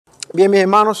Bien, mis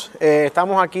hermanos,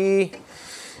 estamos aquí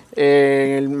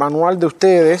en el manual de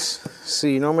ustedes,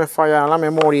 si no me falla la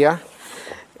memoria,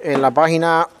 en la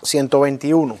página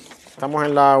 121. Estamos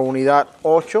en la unidad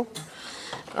 8,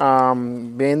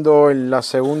 viendo la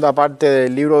segunda parte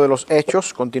del libro de los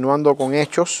Hechos, continuando con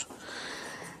Hechos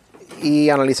y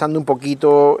analizando un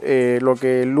poquito lo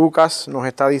que Lucas nos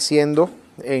está diciendo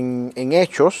en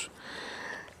Hechos,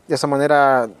 de esa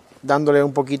manera dándole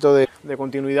un poquito de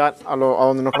continuidad a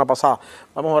donde nos la pasada.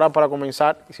 Vamos a orar para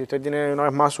comenzar. Y si usted tiene una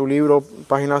vez más su libro,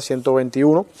 página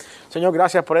 121. Señor,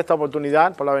 gracias por esta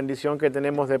oportunidad, por la bendición que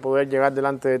tenemos de poder llegar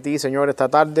delante de ti, Señor, esta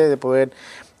tarde, de poder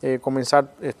comenzar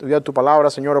a estudiar tu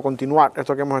palabra, Señor, o continuar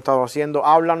esto que hemos estado haciendo.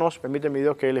 Háblanos, permíteme,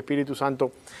 Dios, que el Espíritu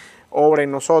Santo obre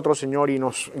en nosotros, Señor, y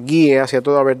nos guíe hacia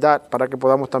toda verdad para que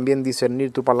podamos también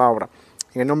discernir tu palabra.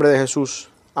 En el nombre de Jesús,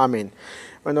 amén.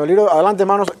 Bueno, adelante,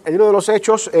 hermanos, el libro de los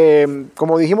Hechos,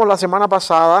 como dijimos la semana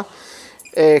pasada,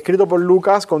 escrito por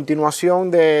Lucas, continuación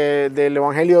del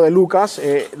Evangelio de Lucas,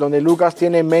 donde Lucas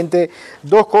tiene en mente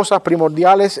dos cosas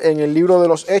primordiales en el libro de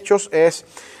los Hechos.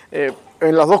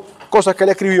 En las dos cosas que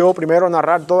él escribió: primero,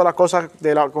 narrar todas las cosas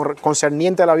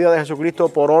concernientes a la vida de Jesucristo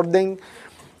por orden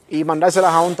y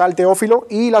mandárselas a un tal Teófilo,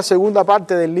 y la segunda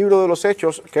parte del libro de los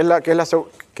Hechos, que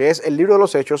es el libro de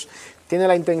los Hechos, tiene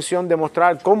la intención de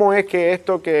mostrar cómo es que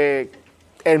esto que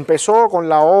empezó con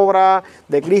la obra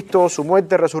de Cristo, su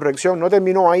muerte, resurrección, no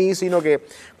terminó ahí, sino que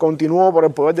continuó por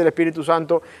el poder del Espíritu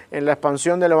Santo en la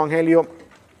expansión del Evangelio.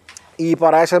 Y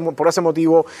por ese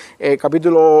motivo,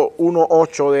 capítulo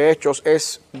 1:8 de Hechos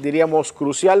es, diríamos,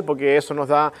 crucial, porque eso nos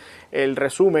da el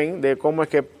resumen de cómo es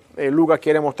que Lucas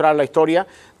quiere mostrar la historia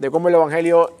de cómo el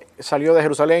Evangelio salió de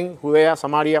Jerusalén, Judea,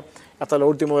 Samaria, hasta lo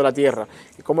último de la tierra.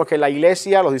 Y cómo es que la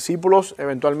iglesia, los discípulos,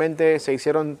 eventualmente se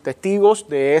hicieron testigos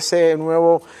de ese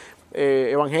nuevo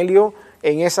Evangelio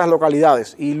en esas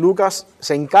localidades. Y Lucas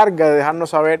se encarga de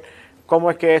dejarnos saber cómo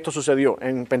es que esto sucedió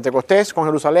en Pentecostés con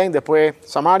Jerusalén, después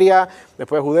Samaria,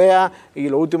 después Judea y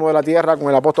lo último de la tierra con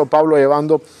el apóstol Pablo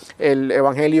llevando el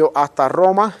Evangelio hasta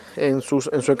Roma en su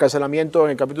encarcelamiento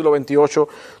en el capítulo 28,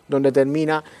 donde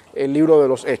termina el libro de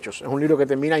los Hechos. Es un libro que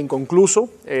termina inconcluso,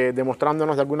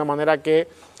 demostrándonos de alguna manera que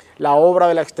la obra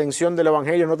de la extensión del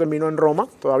Evangelio no terminó en Roma.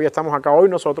 Todavía estamos acá hoy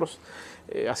nosotros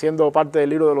haciendo parte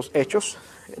del libro de los Hechos,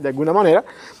 de alguna manera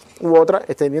u otra,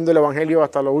 extendiendo el Evangelio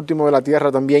hasta lo último de la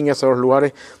tierra también y hacia los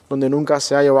lugares donde nunca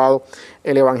se ha llevado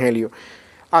el Evangelio.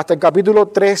 Hasta el capítulo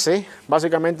 13,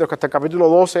 básicamente, hasta el capítulo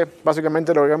 12,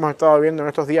 básicamente lo que hemos estado viendo en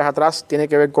estos días atrás tiene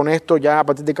que ver con esto. Ya a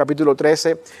partir del capítulo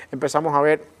 13 empezamos a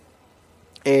ver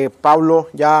Pablo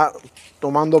ya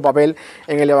tomando papel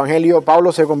en el Evangelio.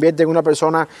 Pablo se convierte en una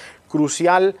persona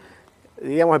crucial,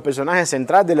 diríamos el personaje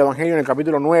central del Evangelio en el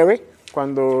capítulo 9,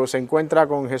 cuando se encuentra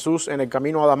con Jesús en el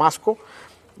camino a Damasco,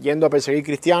 yendo a perseguir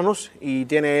cristianos, y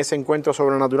tiene ese encuentro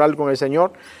sobrenatural con el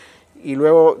Señor. Y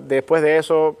luego, después de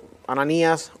eso,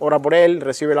 Ananías ora por él,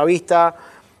 recibe la vista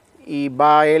y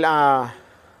va él ¿a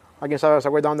quién sabe, se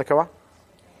acuerda dónde es que va?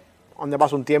 ¿Dónde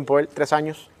pasa un tiempo él? 3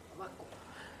 años.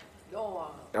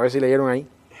 A ver si leyeron ahí.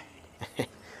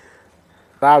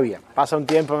 Arabia. Pasa un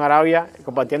tiempo en Arabia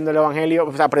compartiendo el Evangelio,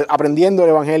 o sea, aprendiendo el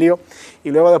Evangelio,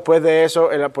 y luego después de eso,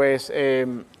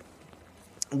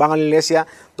 van a la iglesia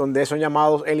donde son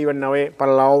llamados él y Bernabé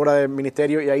para la obra del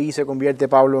ministerio, y ahí se convierte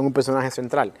Pablo en un personaje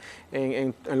central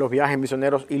en los viajes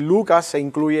misioneros. Y Lucas se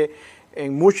incluye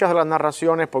en muchas de las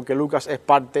narraciones porque Lucas es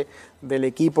parte del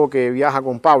equipo que viaja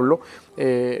con Pablo.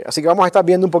 Así que vamos a estar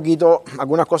viendo un poquito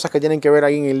algunas cosas que tienen que ver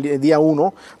ahí en el día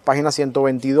 1, página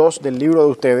 122 del libro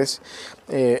de ustedes,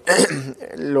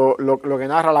 lo que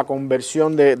narra la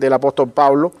conversión del apóstol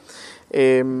Pablo.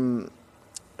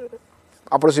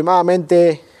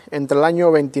 Aproximadamente entre el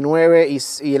año 29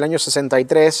 y el año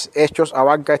 63, Hechos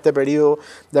abarca este periodo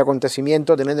de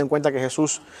acontecimiento, teniendo en cuenta que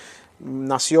Jesús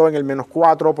nació en el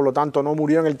 -4, por lo tanto no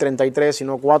murió en el 33,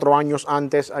 sino 4 años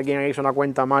antes. Alguien hizo una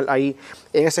cuenta mal ahí.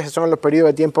 En ese son los periodos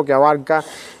de tiempo que abarca.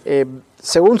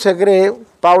 Según se cree,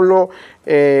 Pablo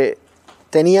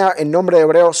tenía el nombre de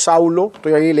hebreo Saulo.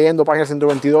 Estoy ahí leyendo página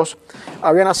 122.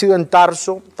 Había nacido en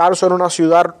Tarso. Tarso era una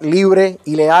ciudad libre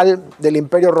y leal del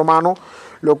Imperio Romano,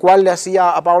 lo cual le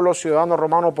hacía a Pablo ciudadano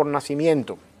romano por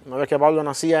nacimiento. Una vez que Pablo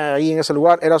nacía ahí en ese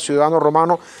lugar, era ciudadano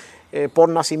romano por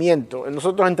nacimiento.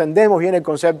 Nosotros entendemos bien el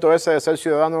concepto ese de ser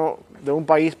ciudadano de un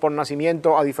país por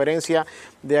nacimiento, a diferencia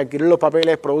de adquirir los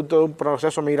papeles producto de un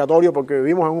proceso migratorio, porque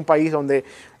vivimos en un país donde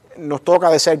nos toca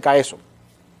de cerca eso.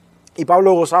 Y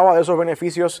Pablo gozaba de esos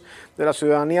beneficios de la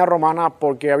ciudadanía romana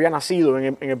porque había nacido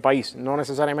en el país, no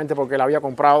necesariamente porque la había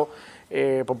comprado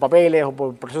por papeles o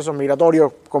por procesos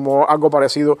migratorios, como algo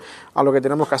parecido a lo que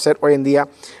tenemos que hacer hoy en día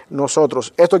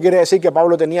nosotros. Esto quiere decir que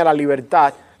Pablo tenía la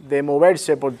libertad de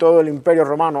moverse por todo el Imperio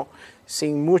Romano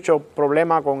sin mucho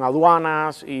problema con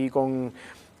aduanas y con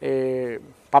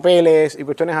papeles y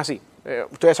cuestiones así.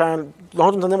 Ustedes saben,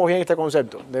 nosotros entendemos bien este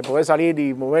concepto de poder salir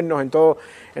y movernos en todo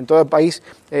el país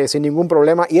sin ningún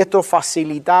problema, y esto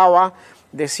facilitaba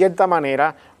de cierta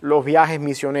manera los viajes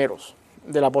misioneros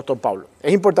del apóstol Pablo.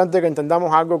 Es importante que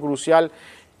entendamos algo crucial,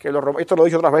 que esto lo he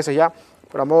dicho otras veces ya,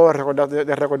 pero a modo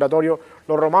de recordatorio,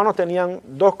 los romanos tenían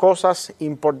dos cosas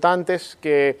importantes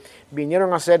que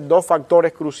vinieron a ser dos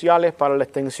factores cruciales para la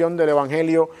extensión del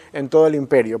evangelio en todo el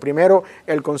imperio. Primero,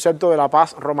 el concepto de la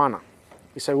paz romana,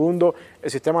 y segundo,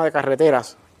 el sistema de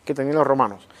carreteras que tenían los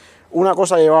romanos. Una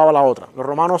cosa llevaba a la otra. Los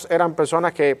romanos eran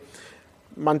personas que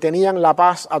mantenían la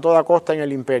paz a toda costa en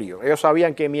el imperio. Ellos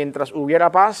sabían que mientras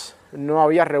hubiera paz, no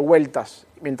había revueltas.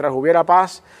 Mientras hubiera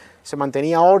paz, se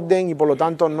mantenía orden y por lo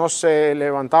tanto no se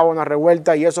levantaba una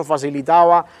revuelta, y eso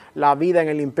facilitaba la vida en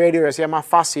el imperio y hacía más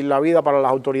fácil la vida para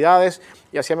las autoridades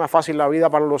y hacía más fácil la vida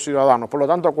para los ciudadanos. Por lo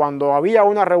tanto, cuando había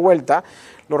una revuelta,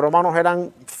 los romanos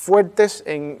eran fuertes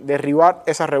en derribar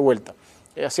esa revuelta.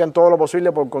 Hacían todo lo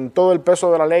posible por, con todo el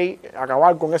peso de la ley,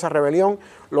 acabar con esa rebelión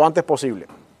lo antes posible.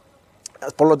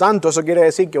 Por lo tanto, eso quiere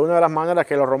decir que una de las maneras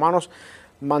que los romanos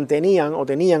mantenían o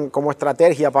tenían como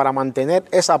estrategia para mantener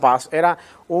esa paz era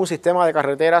un sistema de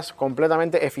carreteras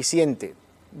completamente eficiente,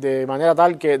 de manera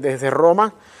tal que desde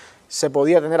Roma se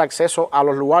podía tener acceso a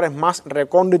los lugares más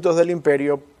recónditos del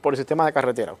imperio por el sistema de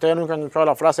carretera. Ustedes nunca han escuchado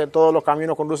la frase "todos los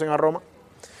caminos conducen a Roma".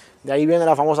 De ahí viene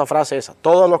la famosa frase esa: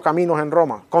 todos los caminos en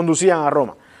Roma conducían a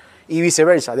Roma, y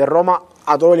viceversa, de Roma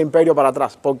a todo el imperio para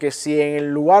atrás, porque si en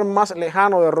el lugar más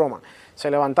lejano de Roma se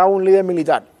levantaba un líder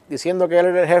militar diciendo que él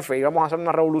era el jefe y vamos a hacer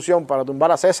una revolución para tumbar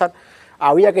a César,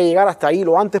 había que llegar hasta ahí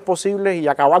lo antes posible y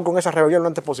acabar con esa rebelión lo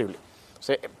antes posible. O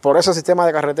sea, por ese sistema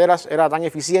de carreteras era tan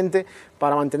eficiente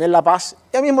para mantener la paz,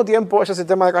 y al mismo tiempo ese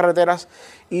sistema de carreteras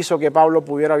hizo que Pablo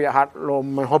pudiera viajar lo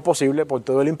mejor posible por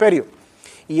todo el imperio.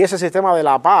 Y ese sistema de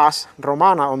la paz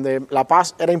romana, donde la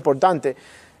paz era importante,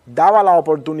 daba la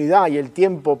oportunidad y el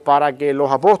tiempo para que los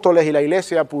apóstoles y la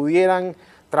iglesia pudieran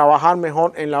trabajar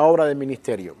mejor en la obra del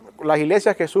ministerio. Las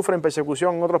iglesias que sufren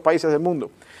persecución en otros países del mundo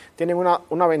tienen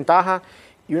una ventaja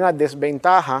y una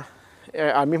desventaja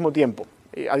al mismo tiempo,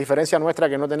 a diferencia nuestra,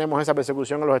 que no tenemos esa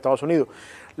persecución en los Estados Unidos.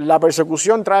 La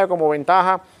persecución trae como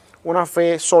ventaja una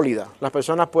fe sólida. Las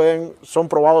personas son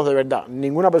probados de verdad.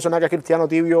 Ninguna persona que es cristiano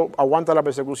tibio aguanta la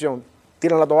persecución.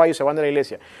 Tiran la toalla y se van de la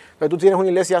iglesia. Pero tú tienes una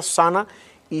iglesia sana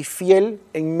y fiel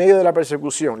en medio de la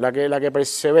persecución, la que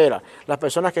persevera, las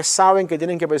personas que saben que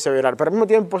tienen que perseverar. Pero al mismo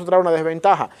tiempo eso trae una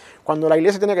desventaja. Cuando la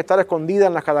iglesia tiene que estar escondida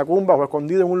en las catacumbas o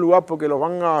escondida en un lugar porque los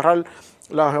van a agarrar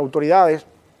las autoridades,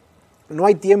 no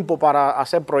hay tiempo para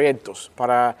hacer proyectos,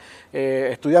 para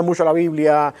estudiar mucho la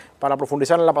Biblia, para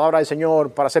profundizar en la palabra del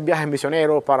Señor, para hacer viajes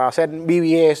misioneros, para hacer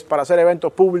VBS, para hacer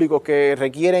eventos públicos que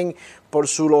requieren por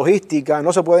su logística.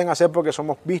 No se pueden hacer porque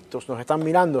somos vistos, nos están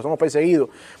mirando, somos perseguidos.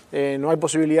 No hay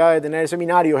posibilidad de tener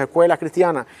seminarios, escuelas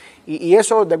cristianas. Y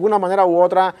eso de alguna manera u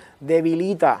otra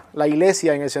debilita la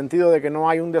iglesia en el sentido de que no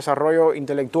hay un desarrollo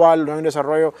intelectual, no hay un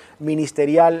desarrollo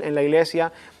ministerial en la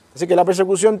iglesia. Así que la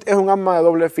persecución es un arma de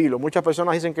doble filo. Muchas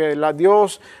personas dicen que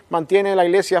Dios mantiene a la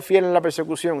iglesia fiel en la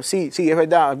persecución. Sí, es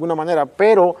verdad, de alguna manera,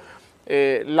 pero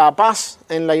la paz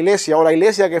en la iglesia, o la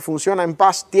iglesia que funciona en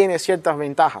paz, tiene ciertas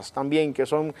ventajas también que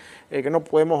no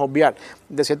podemos obviar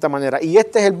de cierta manera. Y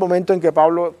este es el momento en que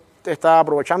Pablo está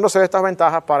aprovechándose de estas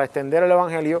ventajas para extender el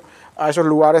evangelio a esos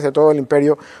lugares de todo el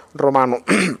imperio romano.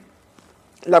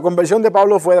 La conversión de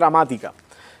Pablo fue dramática.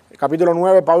 El capítulo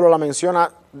 9, Pablo la menciona.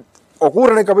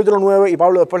 Ocurre en el capítulo 9 y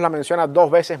Pablo después la menciona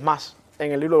 2 veces más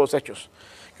en el libro de los Hechos.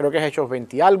 Creo que es Hechos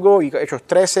 20 y algo, y Hechos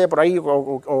 13 por ahí,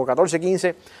 o 14,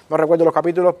 15, no recuerdo los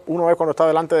capítulos. Uno es cuando está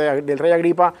delante del rey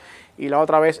Agripa, y la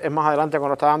otra vez es más adelante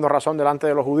cuando está dando razón delante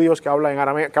de los judíos que hablan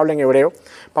en hebreo.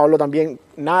 Pablo también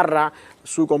narra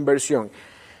su conversión.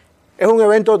 Es un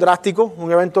evento drástico,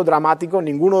 un evento dramático.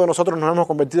 Ninguno de nosotros nos hemos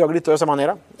convertido a Cristo de esa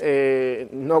manera.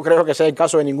 No creo que sea el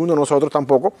caso de ninguno de nosotros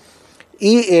tampoco.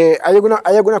 Y hay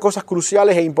algunas cosas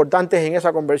cruciales e importantes en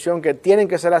esa conversión que tienen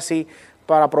que ser así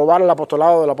para probar el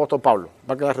apostolado del apóstol Pablo,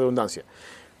 para que la redundancia.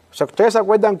 O sea, ¿ustedes se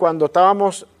acuerdan cuando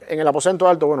estábamos en el aposento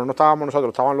alto? Bueno, no estábamos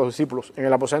nosotros, estaban los discípulos en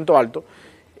el aposento alto.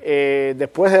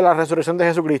 Después de la resurrección de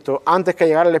Jesucristo, antes que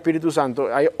llegara el Espíritu Santo,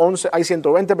 hay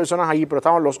 120 personas allí, pero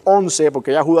estaban los 11,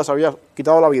 porque ya Judas había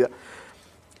quitado la vida.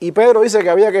 Y Pedro dice que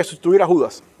había que sustituir a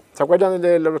Judas. ¿Se acuerdan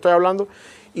de lo que estoy hablando?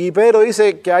 Y Pedro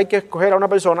dice que hay que escoger a una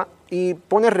persona y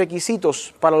pone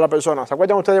requisitos para la persona. ¿Se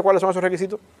acuerdan ustedes cuáles son esos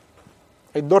requisitos?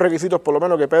 Hay 2 requisitos por lo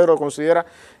menos que Pedro considera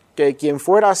que quien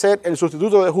fuera a ser el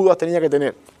sustituto de Judas tenía que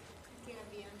tener. Que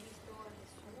habían visto a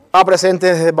Jesús Estaba presente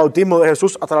desde el bautismo de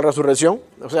Jesús hasta la resurrección,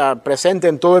 o sea, presente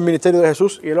en todo el ministerio de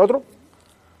Jesús. ¿Y el otro?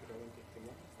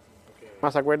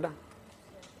 ¿Más se acuerda?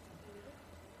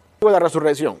 De la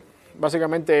resurrección,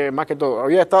 básicamente más que todo.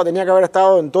 Tenía que haber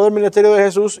estado en todo el ministerio de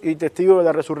Jesús y testigo de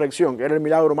la resurrección, que era el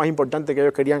milagro más importante que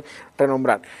ellos querían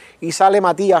renombrar. Y sale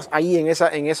Matías ahí en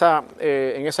esa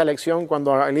elección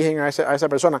cuando eligen a esa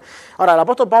persona. Ahora, el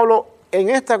apóstol Pablo, en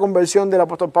esta conversión del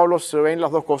apóstol Pablo se ven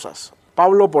las dos cosas.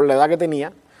 Pablo, por la edad que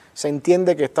tenía, se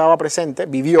entiende que estaba presente,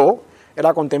 vivió,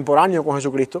 era contemporáneo con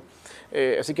Jesucristo.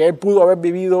 Así que él pudo haber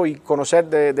vivido y conocer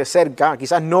de cerca,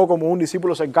 quizás no como un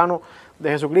discípulo cercano de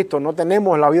Jesucristo. No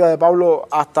tenemos la vida de Pablo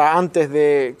hasta antes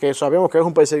de que sabemos que es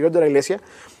un perseguidor de la iglesia.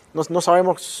 No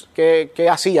sabemos qué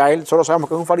hacía él, solo sabemos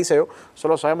que es un fariseo,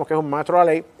 solo sabemos que es un maestro de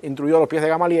la ley, instruido a los pies de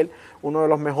Gamaliel, uno de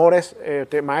los mejores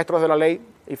maestros de la ley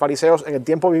y fariseos en el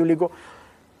tiempo bíblico.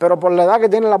 Pero por la edad que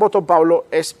tiene el apóstol Pablo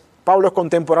es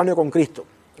contemporáneo con Cristo.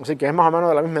 Así que es más o menos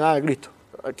de la misma edad de Cristo.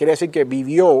 Quiere decir que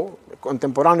vivió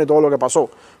contemporáneo todo lo que pasó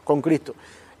con Cristo.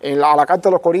 A la carta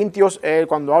de los Corintios,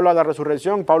 cuando habla de la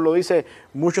resurrección, Pablo dice,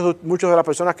 muchos de las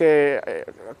personas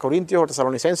Corintios o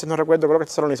tesalonicenses, no recuerdo, creo que es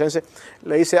tesalonicense,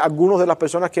 le dice, algunos de las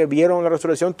personas que vieron la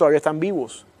resurrección todavía están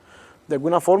vivos. De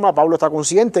alguna forma, Pablo está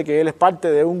consciente que él es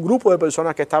parte de un grupo de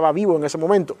personas que estaba vivo en ese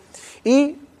momento.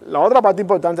 Y la otra parte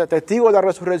importante, testigo de la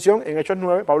resurrección, en Hechos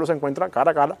 9, Pablo se encuentra cara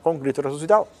a cara con Cristo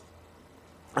resucitado.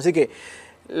 Así que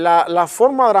la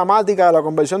forma dramática de la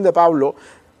conversión de Pablo,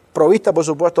 provista por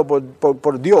supuesto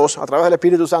por Dios a través del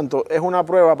Espíritu Santo, es una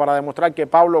prueba para demostrar que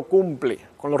Pablo cumple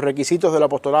con los requisitos del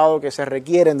apostolado que se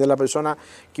requieren de la persona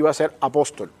que iba a ser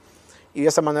apóstol. Y de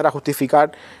esa manera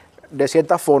justificar de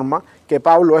cierta forma que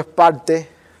Pablo es parte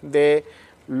de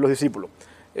los discípulos.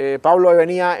 Pablo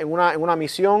venía en una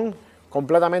misión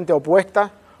completamente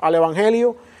opuesta al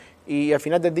Evangelio y al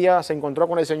final del día se encontró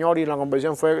con el Señor y la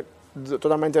conversión fue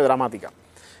totalmente dramática.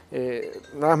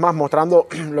 Una vez más mostrando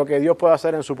lo que Dios puede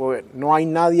hacer en su poder. No hay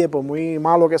nadie, por muy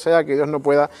malo que sea, que Dios no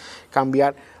pueda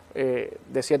cambiar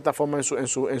de cierta forma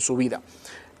en su vida.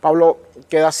 Pablo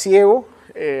queda ciego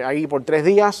ahí por 3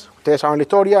 días. Ustedes saben la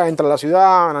historia. Entra a la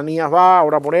ciudad, Ananías va,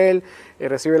 ora por él,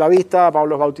 recibe la vista,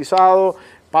 Pablo es bautizado,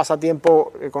 pasa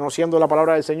tiempo conociendo la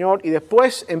palabra del Señor y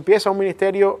después empieza un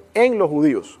ministerio en los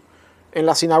judíos, en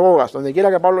las sinagogas. Donde quiera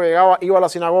que Pablo llegaba, iba a la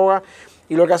sinagoga.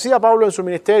 Y lo que hacía Pablo en su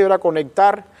ministerio era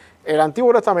conectar el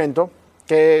Antiguo Testamento,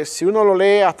 que si uno lo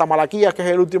lee hasta Malaquías, que es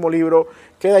el último libro,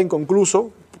 queda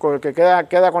inconcluso, porque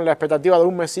queda con la expectativa de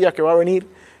un Mesías que va a venir,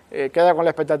 queda con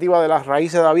la expectativa de las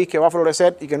raíces de David que va a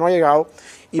florecer y que no ha llegado.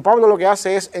 Y Pablo lo que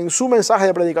hace es, en su mensaje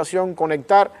de predicación,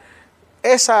 conectar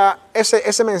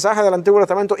ese mensaje del Antiguo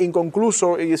Testamento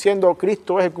inconcluso y diciendo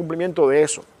Cristo es el cumplimiento de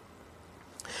eso.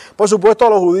 Por supuesto, a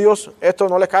los judíos esto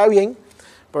no les cae bien,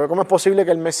 porque ¿cómo es posible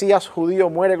que el Mesías judío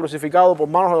muere crucificado por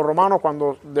manos de los romanos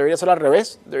cuando debería ser al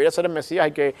revés? Debería ser el Mesías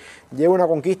el que lleve una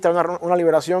conquista, una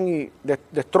liberación y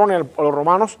destrone a los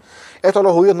romanos. Esto a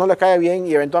los judíos no les cae bien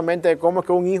y eventualmente cómo es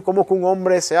que un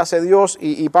hombre se hace Dios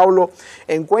y Pablo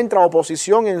encuentra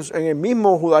oposición en el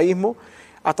mismo judaísmo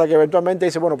hasta que eventualmente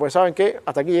dice, bueno, pues ¿saben qué?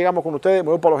 Hasta aquí llegamos con ustedes, me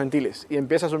voy para los gentiles. Y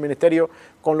empieza su ministerio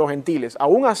con los gentiles.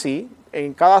 Aún así,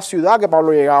 en cada ciudad que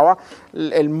Pablo llegaba,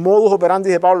 el modus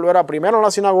operandi de Pablo era primero en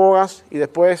las sinagogas y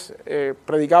después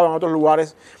predicaba en otros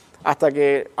lugares hasta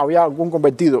que había algún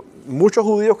convertido. Muchos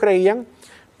judíos creían,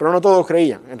 pero no todos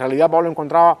creían. En realidad Pablo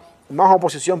encontraba más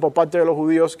oposición por parte de los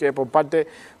judíos que por parte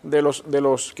de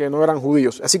los que no eran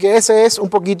judíos. Así que ese es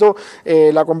un poquito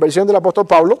la conversión del apóstol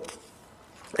Pablo.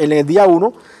 En el día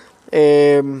 1,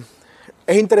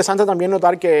 es interesante también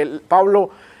notar que Pablo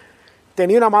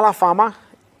tenía una mala fama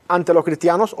ante los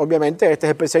cristianos. Obviamente, este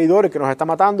es el perseguidor, el que nos está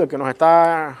matando, que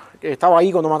estaba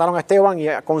ahí cuando mataron a Esteban y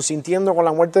consintiendo con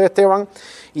la muerte de Esteban.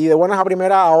 Y de buenas a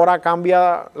primeras ahora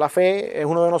cambia la fe, es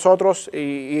uno de nosotros.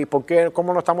 ¿Y por qué?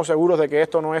 ¿Cómo no estamos seguros de que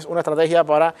esto no es una estrategia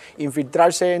para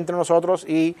infiltrarse entre nosotros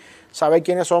y saber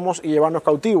quiénes somos y llevarnos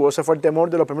cautivos? Ese fue el temor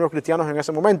de los primeros cristianos en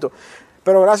ese momento.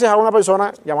 Pero gracias a una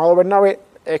persona llamada Bernabé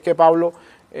es que Pablo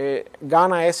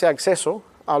gana ese acceso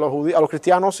a los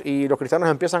cristianos y los cristianos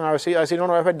empiezan a decir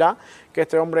no, es verdad que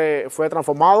este hombre fue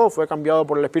transformado, fue cambiado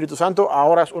por el Espíritu Santo,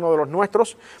 ahora es uno de los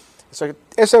nuestros.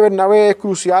 Ese Bernabé es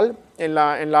crucial en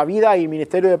la vida y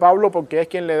ministerio de Pablo porque es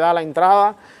quien le da la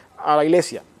entrada a la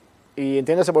iglesia. Y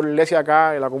entiéndase por la iglesia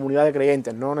acá, en la comunidad de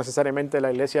creyentes, no necesariamente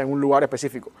la iglesia en un lugar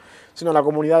específico, sino la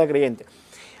comunidad de creyentes.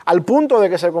 Al punto de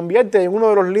que se convierte en uno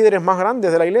de los líderes más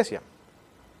grandes de la iglesia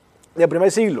del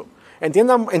primer siglo.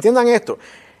 Entiendan esto.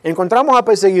 Encontramos al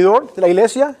perseguidor de la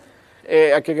iglesia,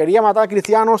 al que quería matar a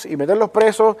cristianos y meterlos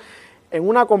presos, en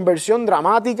una conversión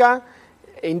dramática,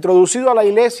 introducido a la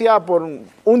iglesia por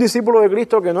un discípulo de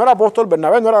Cristo que no era apóstol.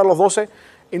 Bernabé no era de los 12,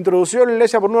 introducido a la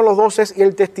iglesia por uno de los 12, y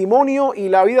el testimonio y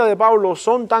la vida de Pablo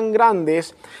son tan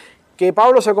grandes que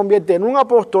Pablo se convierte en un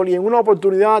apóstol y en una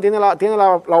oportunidad, tiene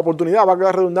la oportunidad, valga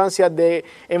la redundancia, de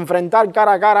enfrentar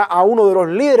cara a cara a uno de los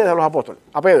líderes de los apóstoles,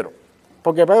 a Pedro.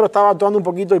 Porque Pedro estaba actuando un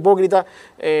poquito hipócrita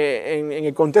en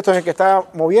el contexto en el que está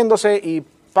moviéndose, y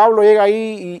Pablo llega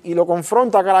ahí y lo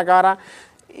confronta cara a cara.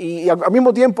 Y al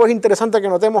mismo tiempo es interesante que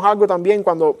notemos algo también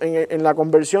cuando en la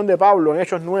conversión de Pablo, en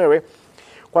Hechos 9,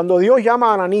 cuando Dios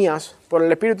llama a Ananías por el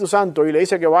Espíritu Santo y le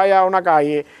dice que vaya a una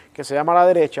calle que se llama a la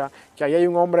derecha, que ahí hay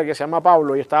un hombre que se llama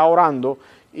Pablo y está orando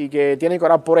y que tiene que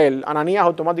orar por él, Ananías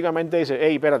automáticamente dice: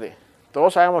 hey, espérate,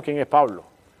 todos sabemos quién es Pablo.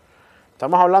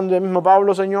 Estamos hablando del mismo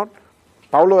Pablo, Señor,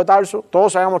 Pablo de Tarso,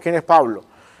 todos sabemos quién es Pablo.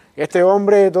 Este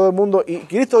hombre, todo el mundo, y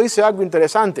Cristo dice algo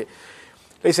interesante.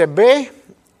 Le dice: ve,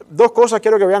 dos cosas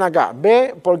quiero que vean acá.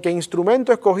 Ve, porque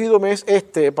instrumento escogido me es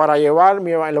para llevar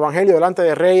el evangelio delante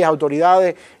de reyes,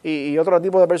 autoridades y otro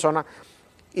tipo de personas.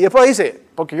 Y después dice: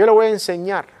 porque yo le voy a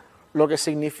enseñar lo que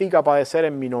significa padecer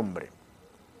en mi nombre.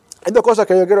 Hay dos cosas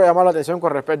que yo quiero llamar la atención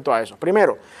con respecto a eso.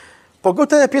 Primero, ¿por qué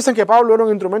ustedes piensan que Pablo era un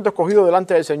instrumento escogido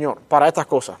delante del Señor para estas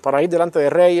cosas? Para ir delante de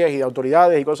reyes y de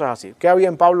autoridades y cosas así. ¿Qué había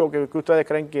en Pablo que ustedes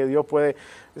creen que Dios puede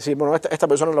decir: bueno, esta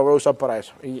persona la voy a usar para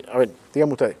eso? Y a ver,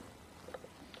 díganme ustedes.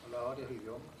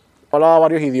 Hablaba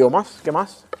varios idiomas. ¿Qué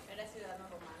más? Era ciudadano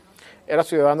romano. Era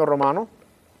ciudadano romano.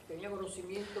 Tenía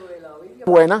conocimiento de la Biblia.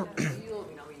 Buena.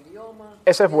 Dominaba idiomas.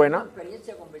 Esa es buena.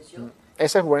 Experiencia de conversión.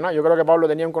 Esa es buena. Yo creo que Pablo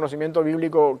tenía un conocimiento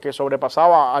bíblico que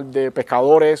sobrepasaba al de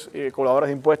pescadores, cobradores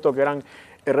de impuestos, que eran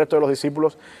el resto de los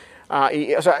discípulos.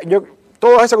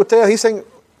 Todas esas que ustedes dicen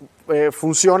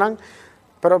funcionan,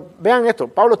 pero vean esto.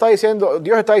 Pablo está diciendo,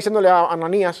 Dios está diciéndole a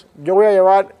Ananías: yo voy a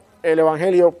llevar el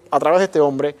evangelio a través de este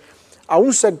hombre a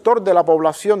un sector de la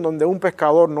población donde un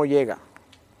pescador no llega.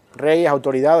 Reyes,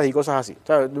 autoridades y cosas así. O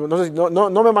sea,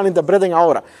 no me malinterpreten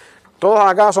ahora. Todos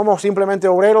acá somos simplemente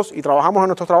obreros y trabajamos en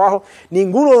nuestros trabajos.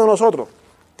 Ninguno de nosotros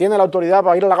tiene la autoridad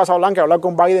para ir a la Casa Blanca, a hablar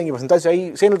con Biden y presentarse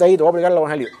ahí: siéntate ahí, te voy a aplicar el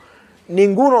evangelio.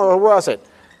 Ninguno lo puede hacer.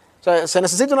 O sea, se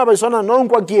necesita una persona, no un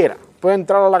cualquiera. Puede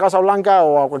entrar a la Casa Blanca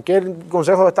o a cualquier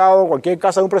consejo de Estado, cualquier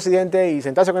casa de un presidente y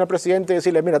sentarse con el presidente y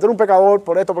decirle: mira, tú eres un pecador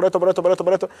por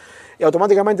esto. Y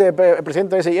automáticamente el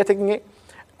presidente dice: ¿y este quién es?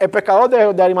 El pescador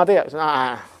de Arimatea.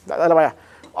 Dale para allá.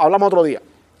 Hablamos otro día.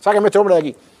 Sáquenme este hombre de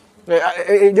aquí.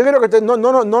 Yo quiero que no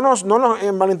nos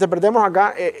malinterpretemos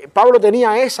acá. Pablo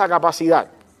tenía esa capacidad,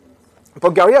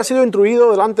 porque había sido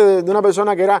instruido delante de una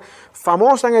persona que era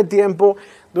famosa en el tiempo,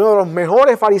 de uno de los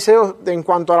mejores fariseos en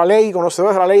cuanto a la ley,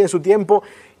 conocedores de la ley en su tiempo,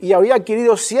 y había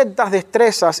adquirido ciertas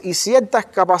destrezas y ciertas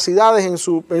capacidades en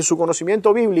su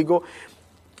conocimiento bíblico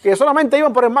que solamente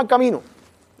iban por el mal camino.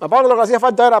 A Pablo lo que hacía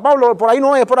falta era: Pablo, por ahí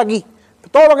no es, por aquí.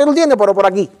 Todo lo que tú entiendes, pero por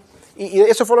aquí. Y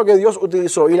eso fue lo que Dios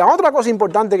utilizó. Y la otra cosa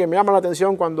importante que me llama la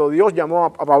atención cuando Dios llamó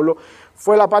a Pablo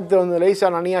fue la parte donde le dice a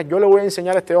Ananías: yo le voy a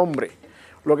enseñar a este hombre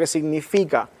lo que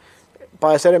significa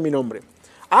padecer en mi nombre.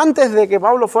 Antes de que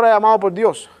Pablo fuera llamado por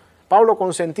Dios, Pablo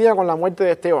consentía con la muerte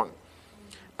de Esteban.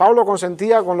 Pablo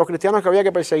consentía con los cristianos que había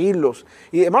que perseguirlos.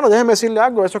 Y hermanos, déjenme decirle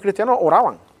algo: esos cristianos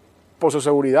oraban por su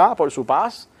seguridad, por su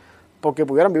paz, porque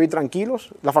pudieran vivir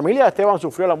tranquilos. La familia de Esteban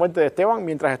sufrió la muerte de Esteban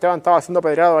mientras Esteban estaba siendo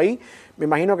apedreado ahí. Me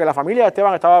imagino que la familia de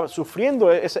Esteban estaba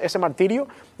sufriendo ese martirio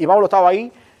y Pablo estaba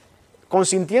ahí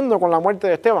consintiendo con la muerte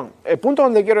de Esteban. El punto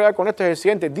donde quiero llegar con esto es el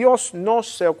siguiente: Dios no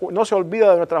se olvida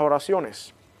de nuestras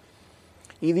oraciones.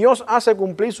 Y Dios hace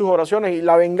cumplir sus oraciones, y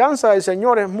la venganza del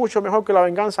Señor es mucho mejor que la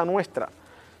venganza nuestra.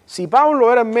 Si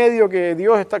Pablo era en medio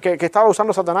que estaba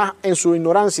usando Satanás en su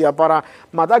ignorancia para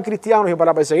matar cristianos y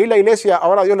para perseguir la iglesia,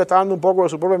 ahora Dios le está dando un poco de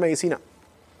su propia medicina.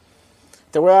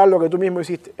 Te voy a dar lo que tú mismo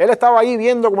hiciste. Él estaba ahí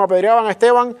viendo cómo apedreaban a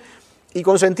Esteban y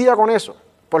consentía con eso,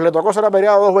 pues le tocó ser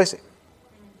apedreado 2 veces.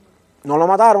 No lo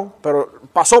mataron, pero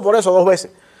pasó por eso 2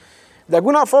 veces. De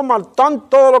alguna forma,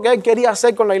 todo lo que él quería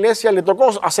hacer con la iglesia le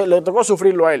tocó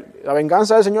sufrirlo a él. La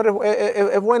venganza del Señor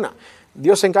es buena.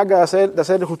 Dios se encarga de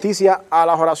hacer justicia a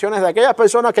las oraciones de aquellas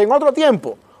personas que en otro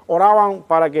tiempo oraban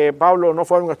para que Pablo no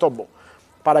fuera un estorbo,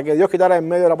 para que Dios quitara en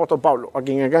medio del apóstol Pablo, a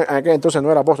quien en aquel entonces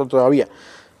no era apóstol todavía.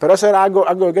 Pero eso era algo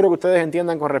que quiero que ustedes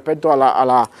entiendan con respecto a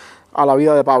la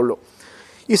vida de Pablo.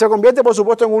 Y se convierte, por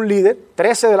supuesto, en un líder.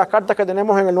 13 de las cartas que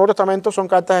tenemos en el Nuevo Testamento son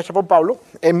cartas hechas por Pablo.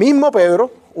 El mismo Pedro,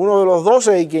 uno de los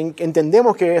 12 y quien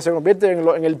entendemos que se convierte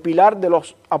en el pilar de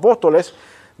los apóstoles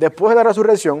después de la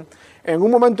resurrección, en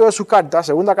un momento de sus cartas,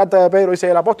 segunda carta de Pedro, dice: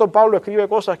 el apóstol Pablo escribe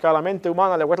cosas que a la mente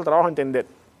humana le cuesta trabajo entender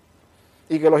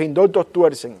y que los indultos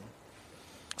tuercen.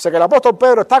 O sea que el apóstol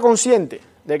Pedro está consciente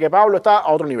de que Pablo está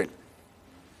a otro nivel.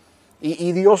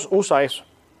 Y Dios usa eso.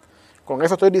 Con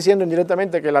eso estoy diciendo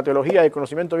indirectamente que la teología y el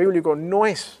conocimiento bíblico no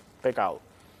es pecado.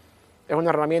 Es una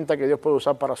herramienta que Dios puede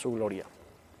usar para su gloria.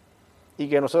 Y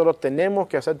que nosotros tenemos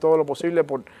que hacer todo lo posible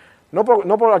no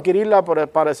por adquirirla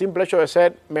para el simple hecho de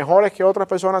ser mejores que otras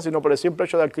personas, sino por el simple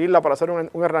hecho de adquirirla para ser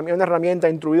una herramienta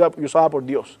instruida y usada por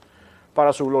Dios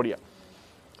para su gloria.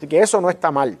 Así que eso no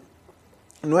está mal,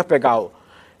 no es pecado.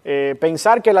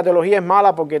 Pensar que la teología es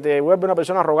mala porque te vuelve una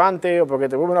persona arrogante o porque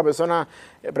te vuelve una persona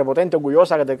prepotente,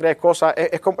 orgullosa, que te crees cosas,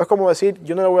 es como decir,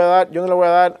 yo no le voy a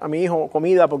dar a mi hijo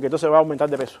comida porque entonces va a aumentar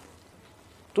de peso.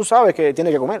 Tú sabes que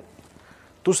tiene que comer.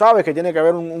 Tú sabes que tiene que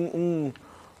haber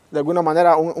de alguna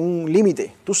manera un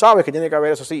límite. Tú sabes que tiene que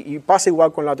haber eso así. Y pasa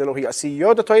igual con la teología. Si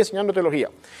yo te estoy enseñando teología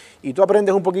y tú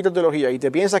aprendes un poquito de teología y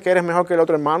te piensas que eres mejor que el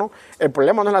otro hermano, el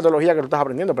problema no es la teología que tú estás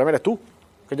aprendiendo, el problema eres tú,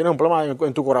 que tienes un problema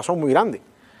en tu corazón muy grande.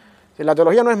 La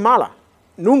teología no es mala,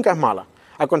 nunca es mala.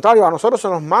 Al contrario, a nosotros se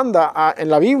nos manda en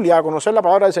la Biblia a conocer la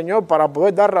palabra del Señor para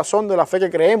poder dar razón de la fe que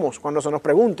creemos cuando se nos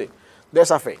pregunte de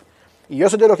esa fe. Y yo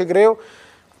soy de los que creo,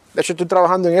 de hecho estoy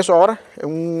trabajando en eso ahora, en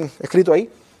un escrito ahí,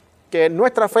 que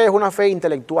nuestra fe es una fe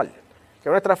intelectual, que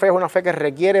nuestra fe es una fe que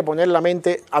requiere poner la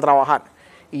mente a trabajar.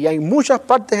 Y hay muchas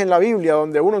partes en la Biblia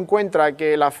donde uno encuentra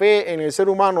que la fe en el ser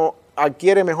humano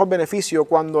adquiere mejor beneficio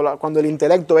cuando el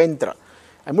intelecto entra.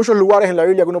 Hay muchos lugares en la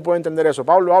Biblia que uno puede entender eso.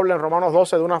 Pablo habla en Romanos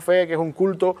 12 de una fe que es un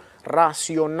culto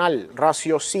racional,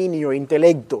 raciocinio,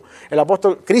 intelecto. El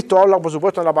apóstol Cristo habla, por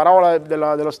supuesto, en la parábola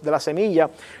de la semilla.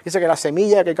 Dice que la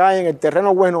semilla que cae en el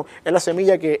terreno bueno es la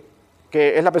semilla que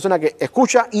es la persona que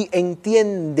escucha y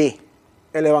entiende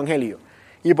el evangelio.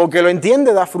 Y porque lo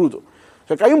entiende, da fruto. O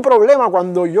sea, que hay un problema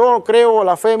cuando yo creo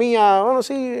la fe mía, bueno,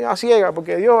 sí, a ciega,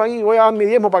 porque Dios ahí voy a dar mi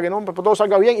diezmo para que todo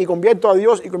salga bien y convierto a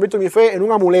Dios y convierto mi fe en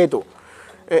un amuleto.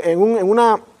 En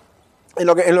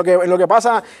lo que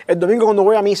pasa el domingo cuando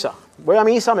voy a misa. Voy a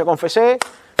misa, me confesé,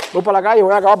 voy para la calle y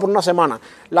voy a acabar por una semana.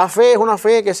 La fe es una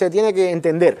fe que se tiene que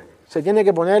entender. Se tiene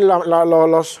que poner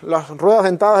las ruedas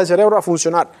dentadas del cerebro a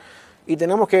funcionar. Y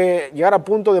tenemos que llegar al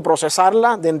punto de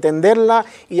procesarla, de entenderla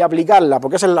y aplicarla,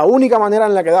 porque esa es la única manera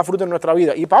en la que da fruto en nuestra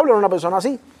vida. Y Pablo era una persona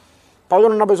así. Pablo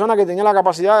era una persona que tenía la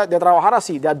capacidad de trabajar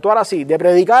así, de actuar así, de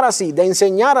predicar así, de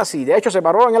enseñar así. De hecho, se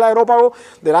paró en el Areópago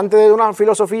delante de una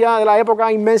filosofía de la época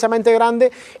inmensamente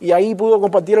grande y ahí pudo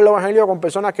compartir el evangelio con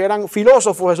personas que eran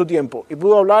filósofos de su tiempo. Y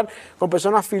pudo hablar con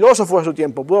personas filósofos de su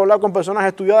tiempo. Pudo hablar con personas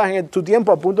estudiadas en su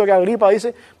tiempo, al punto que Agripa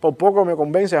dice, por poco me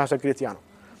convences a ser cristiano.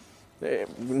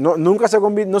 No se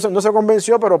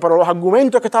convenció, pero los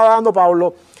argumentos que estaba dando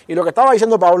Pablo y lo que estaba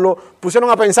diciendo Pablo pusieron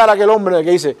a pensar a aquel hombre que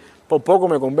dice, por poco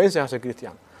me convences a ser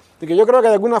cristiano. Y que yo creo que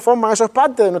de alguna forma eso es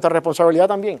parte de nuestra responsabilidad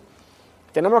también.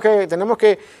 Tenemos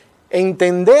que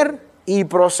entender y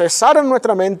procesar en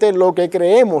nuestra mente lo que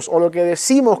creemos o lo que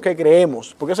decimos que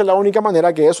creemos, porque esa es la única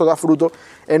manera que eso da fruto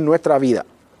en nuestra vida.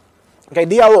 Okay,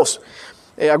 día 2.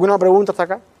 ¿Alguna pregunta hasta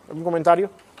acá? ¿Algún comentario?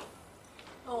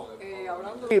 No,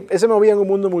 hablando Sí, ese me movía en un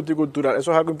mundo multicultural, eso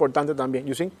es algo importante también.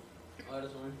 ¿You see?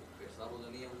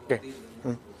 ¿Qué?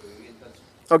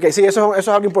 Ok, sí, eso es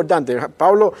algo importante.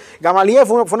 Gamaliel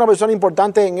fue una persona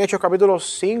importante en Hechos capítulo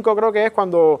 5, creo que es,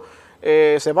 cuando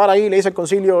se para ahí y le dice al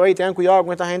concilio, hey, tengan cuidado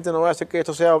con esta gente, no voy a hacer que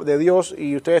esto sea de Dios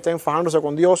y ustedes estén fajándose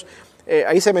con Dios.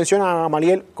 Ahí se menciona a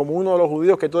Gamaliel como uno de los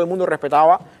judíos que todo el mundo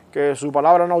respetaba, que su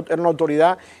palabra era una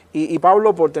autoridad, y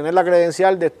Pablo, por tener la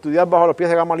credencial de estudiar bajo los pies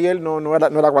de Gamaliel, no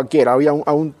era cualquiera, había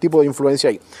un tipo de influencia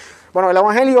ahí. Bueno, el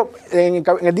Evangelio, en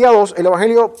el día 2, el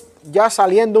Evangelio ya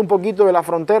saliendo un poquito de las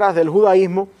fronteras del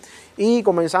judaísmo y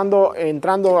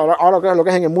entrando ahora lo que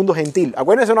es en el mundo gentil.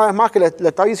 Acuérdense una vez más que le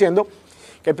estaba diciendo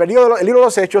que el libro de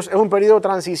los Hechos es un periodo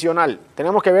transicional,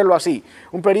 tenemos que verlo así,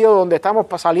 un periodo donde estamos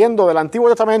saliendo del Antiguo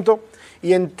Testamento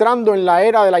y entrando en la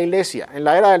era de la iglesia, en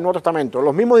la era del Nuevo Testamento.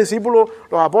 Los mismos discípulos,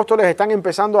 los apóstoles, están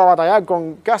empezando a batallar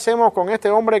con qué hacemos con este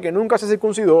hombre que nunca se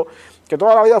circuncidó, que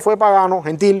toda la vida fue pagano,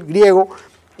 gentil, griego,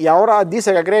 y ahora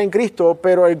dice que cree en Cristo,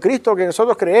 pero el Cristo que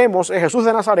nosotros creemos es Jesús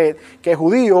de Nazaret, que es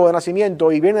judío de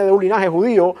nacimiento y viene de un linaje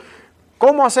judío.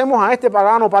 ¿Cómo hacemos a este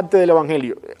pagano parte del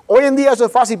Evangelio? Hoy en día eso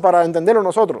es fácil para entenderlo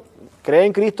nosotros. Cree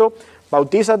en Cristo,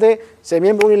 bautízate, sé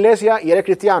miembro de una iglesia y eres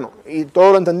cristiano. Y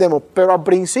todo lo entendemos. Pero al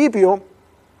principio,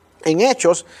 en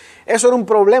Hechos, eso era un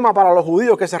problema para los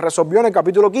judíos que se resolvió en el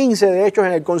capítulo 15 de Hechos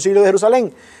en el Concilio de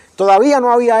Jerusalén. Todavía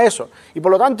no había eso. Y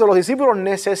por lo tanto los discípulos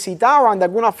necesitaban de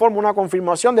alguna forma una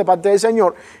confirmación de parte del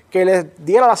Señor que les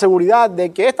diera la seguridad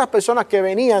de que estas personas que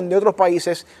venían de otros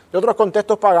países, de otros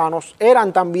contextos paganos,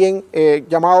 eran también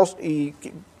llamados y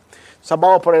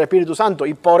salvados por el Espíritu Santo.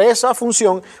 Y por esa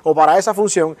función, o para esa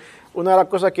función, una de las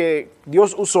cosas que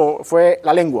Dios usó fue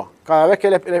la lengua. Cada vez que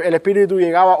el Espíritu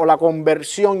llegaba o la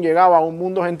conversión llegaba a un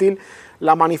mundo gentil,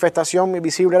 la manifestación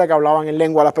visible era que hablaban en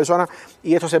lengua a las personas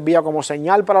y esto servía como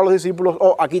señal para los discípulos.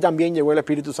 Aquí también llegó el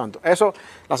Espíritu Santo. Eso,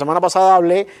 la semana pasada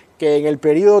hablé que en el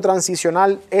periodo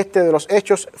transicional de los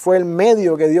Hechos fue el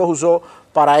medio que Dios usó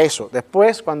para eso.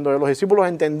 Después, cuando los discípulos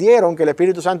entendieron que el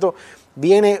Espíritu Santo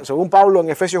viene, según Pablo en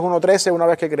Efesios 1:13, una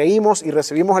vez que creímos y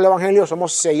recibimos el Evangelio,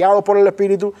 somos sellados por el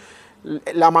Espíritu.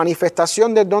 La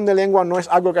manifestación del don de lengua no es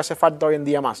algo que hace falta hoy en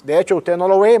día más. De hecho, usted no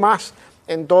lo ve más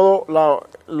en todo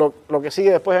lo que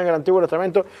sigue después en el Antiguo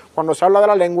Testamento. Cuando se habla de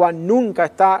la lengua, nunca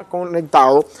está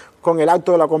conectado con el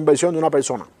acto de la conversión de una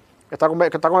persona. Está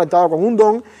conectado con un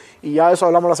don, y ya de eso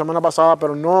hablamos la semana pasada,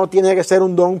 pero no tiene que ser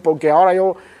un don porque ahora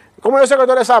 ¿cómo yo sé que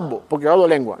tú eres salvo? Porque yo hablo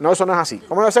lengua. No, eso no es así.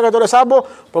 ¿Cómo yo sé que tú eres salvo?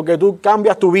 Porque tú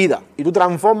cambias tu vida y tú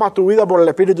transformas tu vida por el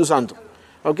Espíritu Santo.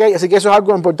 ¿Ok? Así que eso es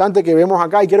algo importante que vemos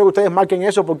acá y quiero que ustedes marquen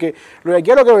eso porque lo que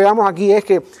quiero que veamos aquí es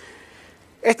que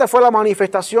esta fue la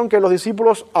manifestación que los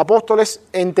discípulos apóstoles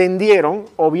entendieron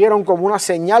o vieron como una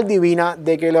señal divina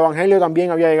de que el Evangelio también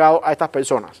había llegado a estas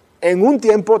personas. En un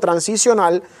tiempo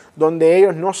transicional donde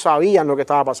ellos no sabían lo que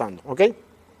estaba pasando. ¿Ok?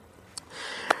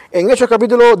 En Hechos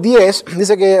capítulo 10,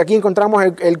 dice que aquí encontramos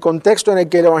el contexto en el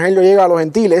que el Evangelio llega a los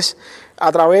gentiles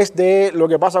a través de lo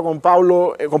que pasa con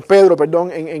Pedro,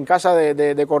 en casa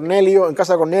de Cornelio. En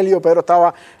casa de Cornelio, Pedro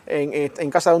estaba en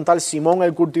casa de un tal Simón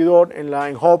el curtidor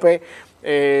en Jope.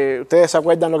 Ustedes se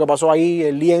acuerdan lo que pasó ahí,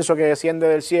 el lienzo que desciende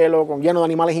del cielo lleno de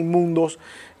animales inmundos,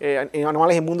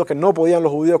 que no podían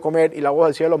los judíos comer, y la voz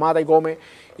del cielo mata y come.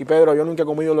 Y Pedro, yo nunca he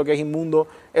comido lo que es inmundo.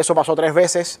 Eso pasó 3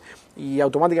 veces y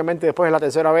automáticamente después de la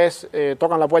tercera vez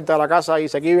tocan la puerta de la casa y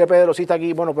dice, aquí vive Pedro, sí está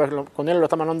aquí. Bueno, pues con él lo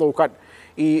está mandando a buscar.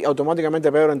 Y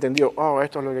automáticamente Pedro entendió,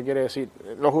 esto es lo que quiere decir.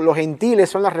 Los gentiles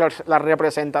son la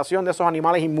representación de esos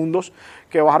animales inmundos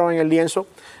que bajaron en el lienzo,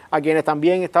 a quienes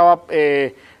también estaba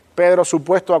Pedro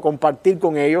supuesto a compartir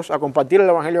con ellos, a compartir el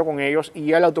Evangelio con ellos,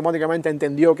 y él automáticamente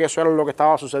entendió que eso era lo que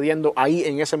estaba sucediendo ahí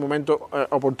en ese momento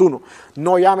oportuno.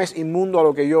 No llames inmundo a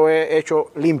lo que yo he hecho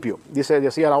limpio,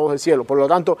 decía la voz del cielo. Por lo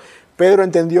tanto, Pedro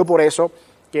entendió por eso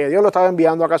que Dios lo estaba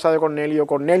enviando a casa de Cornelio.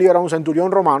 Cornelio era un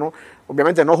centurión romano,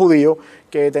 obviamente no judío,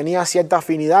 que tenía cierta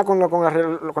afinidad con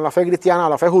la fe cristiana,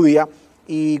 la fe judía,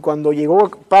 y cuando llegó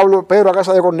Pedro a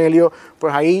casa de Cornelio,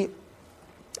 pues ahí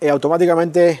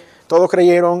automáticamente todos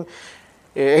creyeron.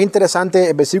 Es interesante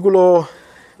el versículo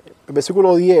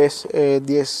 10, el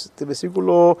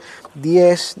versículo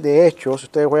 10 de Hechos.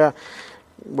 Ustedes voy a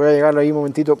llegar ahí un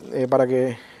momentito para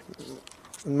que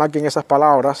marquen esas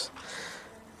palabras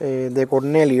de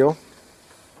Cornelio.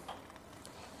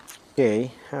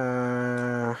 Okay.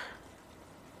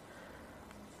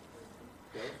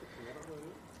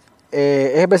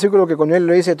 Es el versículo que Cornelio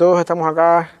le dice, todos estamos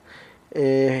acá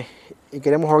y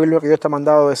queremos oír lo que Dios te ha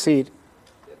mandado decir.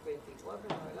 Del 24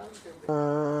 en adelante.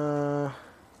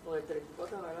 O del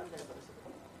 34 en adelante, me parece.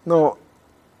 No.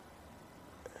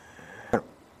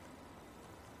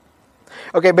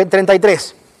 Ok,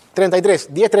 33,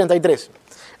 10:33.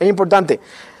 Es importante.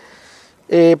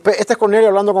 Este es Cornelio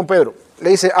hablando con Pedro. Le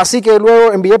dice, así que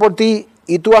luego envié por ti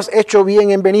y tú has hecho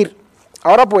bien en venir.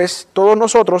 Ahora pues, todos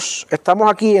nosotros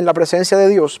estamos aquí en la presencia de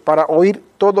Dios para oír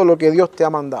todo lo que Dios te ha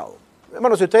mandado.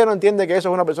 Hermano, si usted no entiende que eso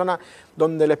es una persona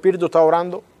donde el Espíritu está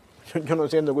orando, yo no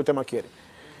entiendo qué usted más quiere.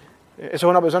 Eso es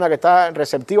una persona que está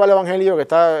receptiva al Evangelio, que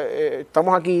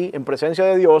estamos aquí en presencia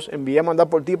de Dios, envié a mandar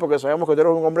por ti porque sabemos que tú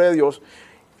eres un hombre de Dios,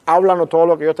 háblanos todo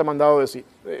lo que Dios te ha mandado decir.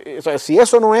 O sea, si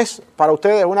eso no es para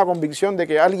ustedes una convicción de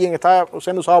que alguien está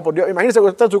siendo usado por Dios, imagínense que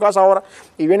usted está en su casa ahora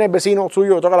y viene el vecino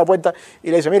suyo, toca la puerta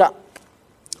y le dice, mira,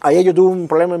 ayer yo tuve un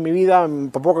problema en mi vida,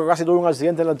 por poco casi tuve un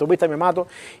accidente en la autopista y me mato,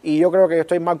 y yo creo que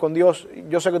estoy mal con Dios.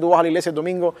 Yo sé que tú vas a la iglesia el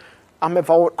domingo, hazme el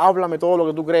favor, háblame todo lo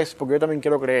que tú crees, porque yo también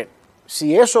quiero creer.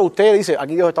 Si eso usted dice,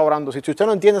 aquí Dios está orando, si usted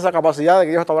no entiende esa capacidad de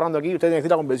que Dios está orando aquí, usted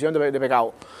necesita conversión de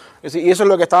pecado. Y eso es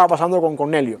lo que estaba pasando con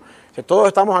Cornelio. Si todos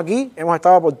estamos aquí, hemos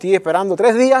estado por ti esperando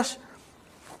 3 días,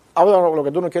 habla lo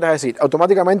que tú nos quieras decir.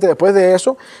 Automáticamente después de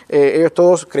eso, ellos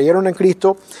todos creyeron en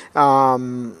Cristo,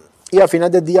 y al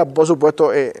final del día, por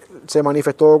supuesto, se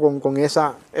manifestó con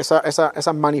esa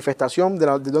manifestación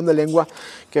del don de lengua,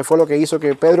 que fue lo que hizo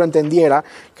que Pedro entendiera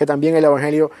que también el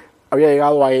Evangelio había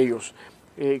llegado a ellos.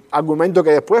 Argumento que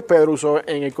después Pedro usó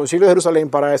en el Concilio de Jerusalén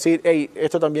para decir, hey,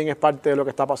 esto también es parte de lo que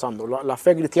está pasando. La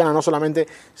fe cristiana no solamente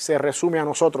se resume a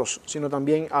nosotros, sino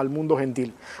también al mundo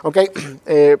gentil. Okay.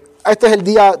 Este es el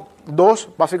día 2,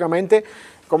 básicamente,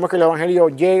 cómo es que el Evangelio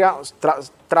llega,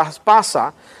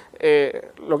 traspasa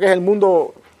lo que es el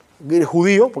mundo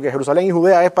judío, porque Jerusalén y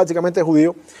Judea es prácticamente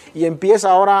judío, y empieza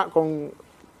ahora con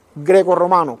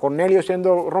greco-romano, Cornelio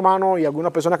siendo romano y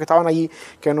algunas personas que estaban allí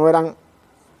que no eran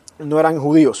no eran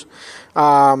judíos.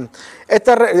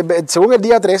 Según el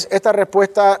día 3, esta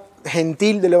respuesta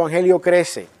gentil del Evangelio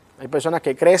crece. Hay personas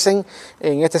que crecen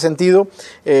en este sentido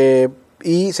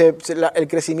y el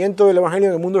crecimiento del Evangelio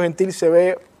en el mundo gentil se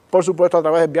ve, por supuesto, a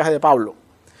través del viaje de Pablo.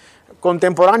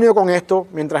 Contemporáneo con esto,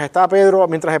 mientras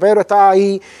Pedro está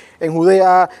ahí en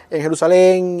Judea, en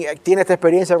Jerusalén, tiene esta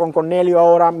experiencia con Cornelio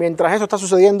ahora, mientras eso está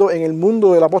sucediendo en el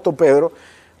mundo del apóstol Pedro,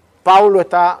 Pablo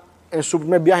está en su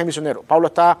primer viaje misionero. Pablo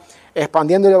está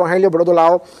expandiendo el Evangelio. Por otro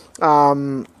lado,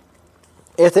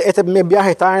 este primer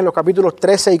viaje está en los capítulos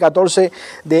 13 y 14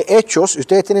 de Hechos.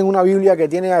 Ustedes tienen una Biblia que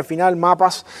tiene al final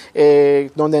mapas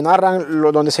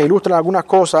donde se ilustran algunas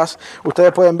cosas.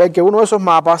 Ustedes pueden ver que uno de esos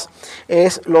mapas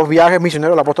es los viajes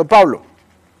misioneros del apóstol Pablo.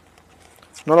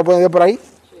 ¿No lo pueden ver por ahí?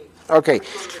 Sí.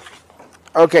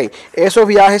 Ok. Esos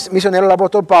viajes misioneros del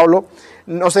apóstol Pablo,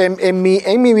 no sé, en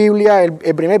mi Biblia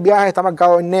el primer viaje está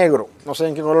marcado en negro. No sé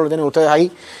en qué color lo tienen ustedes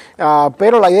ahí.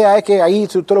 Pero la idea es que ahí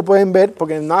ustedes lo pueden ver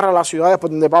porque narra las ciudades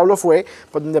por donde Pablo fue,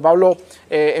 por donde Pablo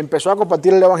empezó a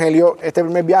compartir el Evangelio. Este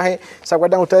primer viaje, ¿se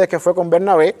acuerdan ustedes que fue con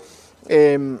Bernabé?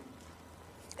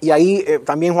 Y ahí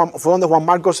también fue donde Juan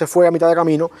Marcos se fue a mitad de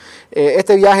camino.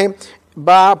 Este viaje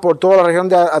va por toda la región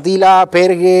de Atila,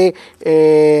 Perge,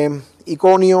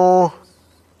 Iconio,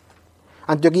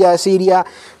 Antioquía de Siria.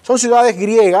 Son ciudades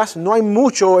griegas, no hay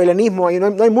mucho helenismo ahí,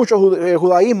 no hay mucho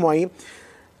judaísmo ahí.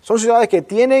 Son ciudades que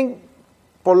tienen,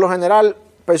 por lo general,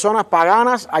 personas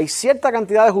paganas. Hay cierta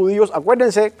cantidad de judíos.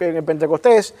 Acuérdense que en el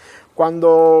Pentecostés,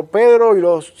 cuando Pedro y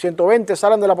los 120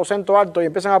 salen del aposento alto y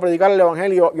empiezan a predicar el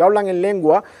Evangelio y hablan en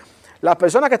lengua, las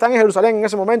personas que están en Jerusalén en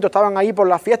ese momento estaban ahí por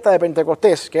la fiesta de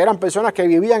Pentecostés, que eran personas que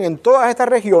vivían en todas estas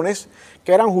regiones,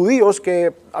 que eran judíos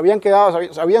que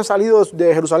habían salido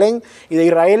de Jerusalén y de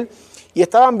Israel y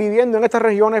estaban viviendo en estas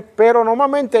regiones, pero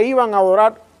normalmente iban a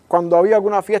adorar cuando había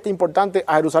alguna fiesta importante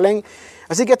a Jerusalén.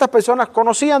 Así que estas personas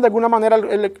conocían de alguna manera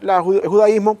el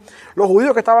judaísmo. Los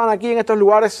judíos que estaban aquí en estos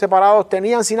lugares separados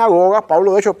tenían sinagogas.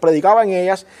 Pablo de hecho predicaba en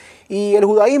ellas. Y el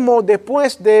judaísmo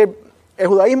después del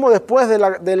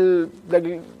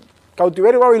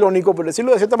cautiverio babilónico, por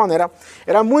decirlo de cierta manera,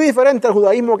 era muy diferente al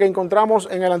judaísmo que encontramos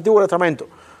en el Antiguo Testamento.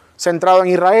 Centrado en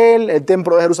Israel, el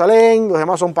templo de Jerusalén, los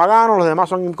demás son paganos, los demás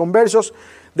son inconversos.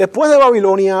 Después de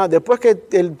Babilonia, después que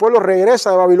el pueblo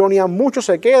regresa de Babilonia, muchos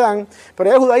se quedan,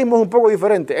 pero el judaísmo es un poco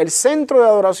diferente. El centro de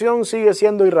adoración sigue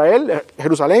siendo Israel,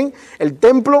 Jerusalén, el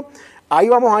templo. Ahí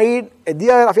vamos a ir el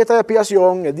día de la fiesta de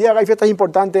expiación, el día que hay fiestas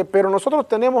importantes, pero nosotros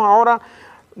tenemos ahora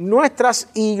nuestras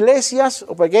iglesias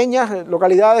o pequeñas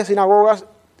localidades, sinagogas,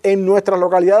 en nuestras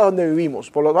localidades donde vivimos.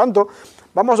 Por lo tanto,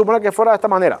 vamos a suponer que fuera de esta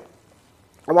manera.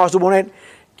 Vamos a suponer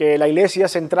que la iglesia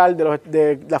central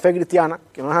de la fe cristiana,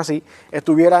 que no es así,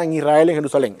 estuviera en Israel, en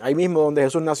Jerusalén, ahí mismo donde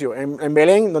Jesús nació. En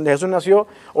Belén, donde Jesús nació,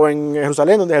 o en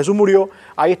Jerusalén, donde Jesús murió,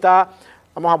 ahí está,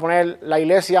 vamos a poner la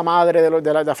iglesia madre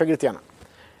de la fe cristiana.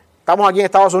 Estamos aquí en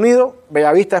Estados Unidos,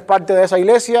 Bellavista es parte de esa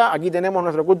iglesia, aquí tenemos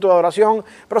nuestro culto de adoración,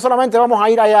 pero solamente vamos a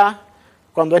ir allá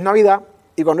cuando es Navidad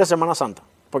y cuando es Semana Santa,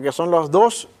 porque son las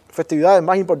dos festividades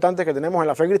más importantes que tenemos en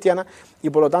la fe cristiana y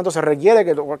por lo tanto se requiere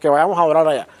que vayamos a adorar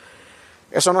allá.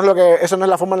 Eso no es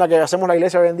la forma en la que hacemos la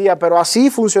iglesia hoy en día, pero así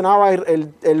funcionaba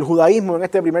el judaísmo en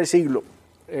este primer siglo.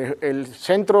 El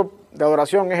centro de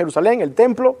adoración es Jerusalén, el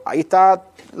templo, ahí está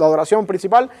la adoración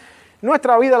principal.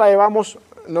 Nuestra vida la llevamos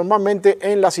normalmente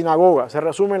en la sinagoga, se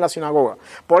resume en la sinagoga.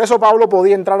 Por eso Pablo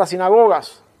podía entrar a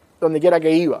sinagogas donde quiera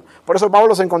que iba. Por eso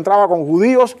Pablo se encontraba con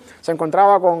judíos, se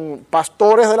encontraba con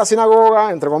pastores de la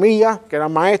sinagoga, entre comillas, que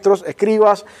eran maestros,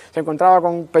 escribas, se encontraba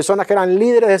con personas que eran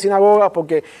líderes de sinagogas,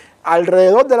 porque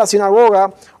alrededor de la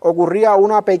sinagoga ocurría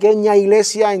una pequeña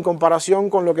iglesia en comparación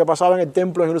con lo que pasaba en el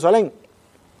templo de Jerusalén.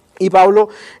 Y Pablo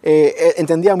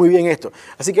entendía muy bien esto.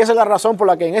 Así que esa es la razón por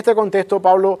la que en este contexto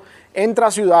Pablo entra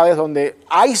a ciudades donde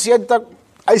hay cierto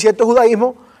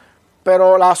judaísmo,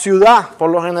 pero la ciudad, por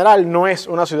lo general, no es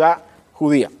una ciudad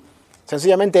judía.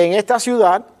 Sencillamente en esta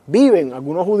ciudad viven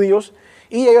algunos judíos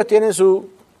y ellos tienen su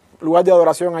lugar de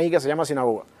adoración ahí que se llama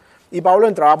sinagoga. Y Pablo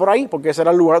entraba por ahí porque ese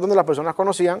era el lugar donde las personas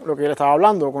conocían lo que él estaba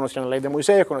hablando, conocían la ley de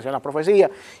Moisés, conocían las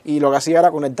profecías y lo que hacía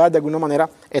era conectar de alguna manera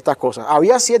estas cosas.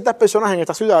 Había ciertas personas en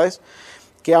estas ciudades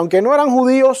que aunque no eran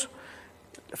judíos,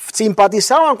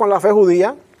 simpatizaban con la fe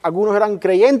judía, algunos eran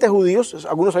creyentes judíos,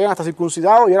 algunos se habían hasta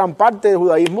circuncidado y eran parte del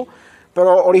judaísmo,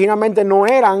 pero originalmente no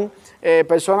eran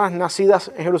personas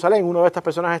nacidas en Jerusalén. Una de estas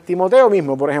personas es Timoteo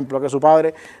mismo, por ejemplo, que su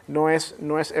padre no es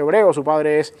hebreo, su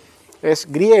padre es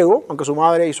griego, aunque su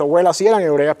madre y su abuela sí eran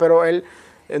hebreas, pero él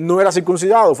no era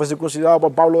circuncidado, fue circuncidado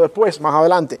por Pablo después, más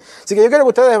adelante. Así que yo quiero que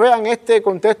ustedes vean este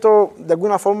contexto de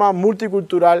alguna forma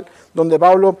multicultural donde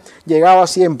Pablo llegaba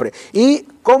siempre. Y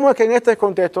cómo es que en estos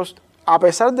contextos, a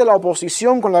pesar de la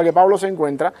oposición con la que Pablo se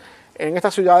encuentra, en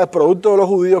estas ciudades, producto de los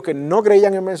judíos que no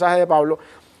creían en el mensaje de Pablo,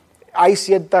 hay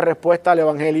cierta respuesta al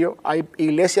evangelio, hay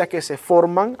iglesias que se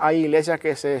forman, hay iglesias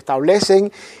que se establecen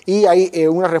y hay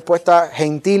una respuesta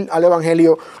gentil al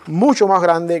evangelio mucho más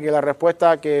grande que la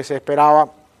respuesta que se esperaba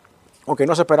o que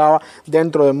no se esperaba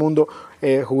dentro del mundo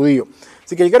judío.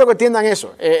 Así que yo quiero que entiendan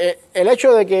eso. El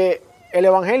hecho de que el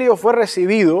evangelio fue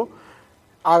recibido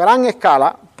a gran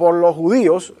escala por los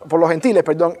judíos, por los gentiles,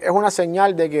 perdón, es una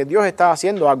señal de que Dios está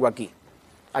haciendo algo aquí.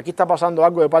 Aquí está pasando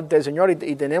algo de parte del Señor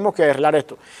y tenemos que arreglar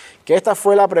esto. Que esta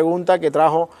fue la pregunta que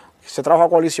se trajo a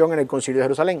coalición en el Concilio de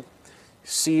Jerusalén.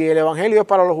 Si el evangelio es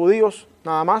para los judíos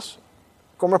nada más,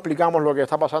 ¿cómo explicamos lo que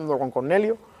está pasando con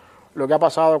Cornelio? Lo que ha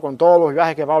pasado con todos los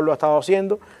viajes que Pablo ha estado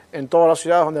haciendo, en todas las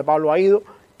ciudades donde Pablo ha ido.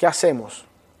 ¿Qué hacemos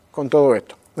con todo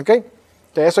esto? ¿Ok?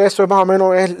 Entonces eso es más o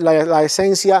menos es la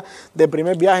esencia del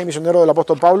primer viaje misionero del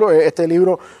apóstol Pablo. Este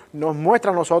libro nos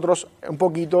muestra a nosotros un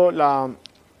poquito la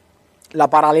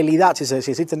paralelidad, si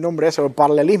existe el nombre ese, o el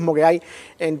paralelismo que hay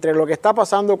entre lo que está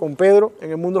pasando con Pedro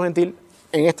en el mundo gentil,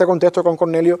 en este contexto con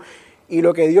Cornelio, y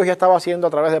lo que Dios ya estaba haciendo a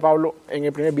través de Pablo en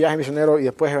el primer viaje misionero y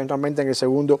después eventualmente en el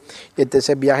segundo y el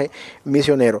tercer viaje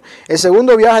misionero. El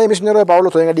segundo viaje de misionero de Pablo,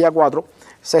 estoy en el día 4,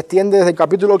 se extiende desde el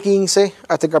capítulo 15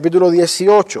 hasta el capítulo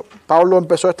 18. Pablo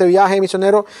empezó este viaje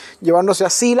misionero llevándose a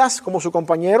Silas como su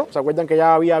compañero. ¿Se acuerdan que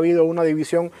ya había habido una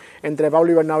división entre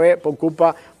Pablo y Bernabé por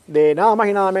culpa de nada más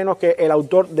y nada menos que el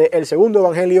autor del segundo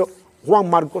evangelio, Juan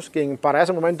Marcos, quien para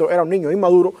ese momento era un niño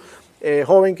inmaduro,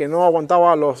 joven que no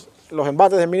aguantaba los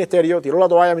embates del ministerio, tiró la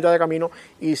toalla a mitad de camino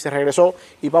y se regresó?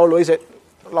 Y Pablo dice,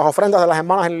 las ofrendas de las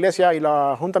hermanas en la iglesia y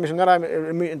la Junta Misionera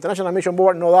International Mission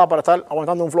Board no da para estar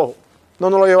aguantando un flojo. No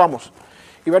nos lo llevamos.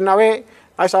 Y Bernabé,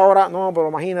 a esa hora, no, pero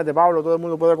imagínate, Pablo, todo el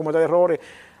mundo puede cometer errores.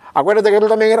 Acuérdate que tú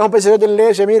también eras un perseguidor de la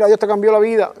iglesia, mira, Dios te cambió la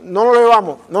vida. No lo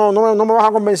llevamos, no me vas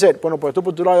a convencer. Bueno, pues tú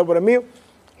por tu lado, yo por el mío.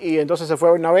 Y entonces se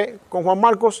fue Bernabé con Juan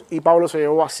Marcos y Pablo se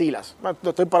llevó a Silas. Lo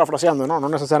estoy parafraseando, no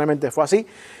necesariamente fue así,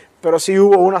 pero sí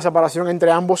hubo una separación entre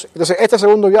ambos. Entonces este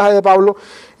segundo viaje de Pablo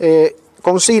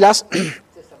con Silas,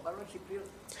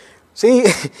 sí,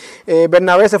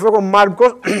 Bernabé se fue con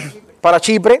Marcos para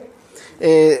Chipre. Por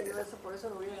eso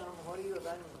no hubieran a lo mejor ido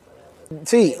tan...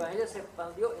 Sí. El evangelio se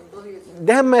expandió en 2 direcciones.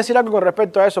 Déjenme decir algo con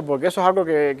respecto a eso, porque eso es algo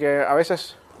que a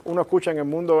veces uno escucha en el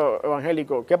mundo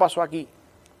evangélico. ¿Qué pasó aquí?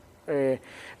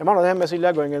 Hermano, déjenme decirle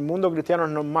algo. En el mundo cristiano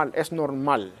es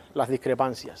normal las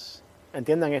discrepancias.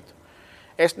 Entiendan esto.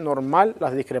 Es normal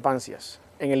las discrepancias.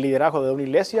 En el liderazgo de una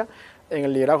iglesia, en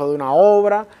el liderazgo de una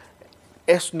obra,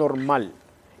 es normal.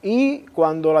 Y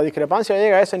cuando la discrepancia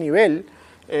llega a ese nivel,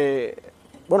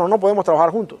 bueno, no podemos trabajar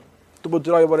juntos. Tú por tu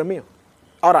lado, yo por el mío.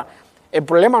 Ahora, el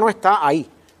problema no está ahí.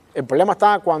 El problema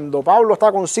está cuando Pablo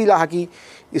está con Silas aquí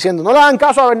diciendo, no le hagan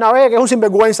caso a Bernabé, que es un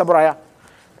sinvergüenza por allá.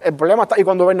 El problema está, y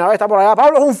cuando Bernabé está por allá,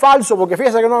 Pablo es un falso, porque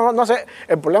fíjese que no sé.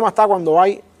 El problema está cuando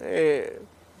hay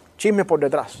chismes por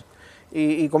detrás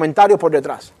y comentarios por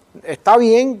detrás. Está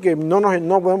bien que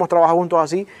no podemos trabajar juntos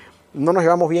así, no nos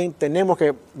llevamos bien, tenemos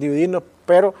que dividirnos,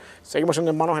 pero seguimos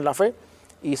siendo hermanos en la fe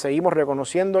y seguimos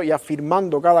reconociendo y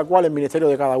afirmando cada cual el ministerio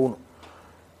de cada uno.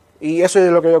 Y eso es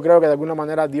lo que yo creo que de alguna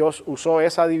manera Dios usó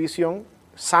esa división,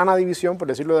 sana división, por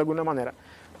decirlo de alguna manera,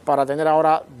 para tener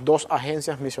ahora 2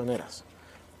 agencias misioneras.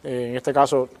 En este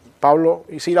caso, Pablo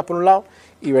y Silas por un lado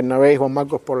y Bernabé y Juan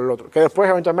Marcos por el otro. Que después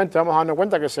eventualmente vamos a darnos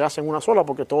cuenta que se hacen una sola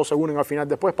porque todos se unen al final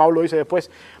después. Pablo dice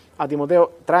después a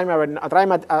Timoteo,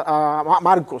 tráeme a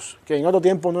Marcos, que en otro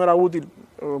tiempo no era útil,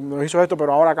 nos hizo esto,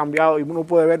 pero ahora ha cambiado y uno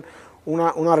puede ver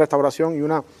una restauración y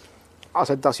una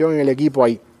aceptación en el equipo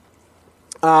ahí.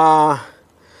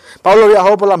 Pablo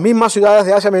viajó por las mismas ciudades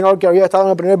de Asia Menor que había estado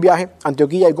en el primer viaje,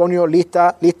 Antioquía, Iconio,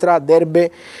 Listra,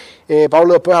 Derbe.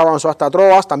 Pablo después avanzó hasta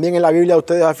Troas. También en la Biblia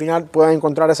ustedes al final pueden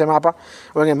encontrar ese mapa,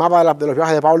 o en el mapa de los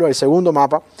viajes de Pablo, el segundo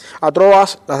mapa. A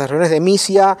Troas, las regiones de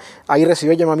Misia, ahí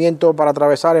recibió el llamamiento para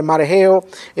atravesar el mar Egeo,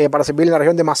 para servir en la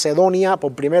región de Macedonia.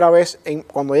 Por primera vez,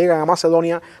 cuando llegan a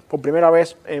Macedonia, por primera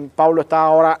vez Pablo está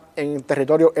ahora en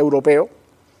territorio europeo.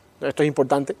 Esto es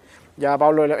importante. Ya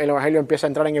Pablo, el evangelio empieza a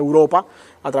entrar en Europa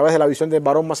a través de la visión del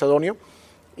varón macedonio.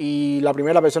 Y la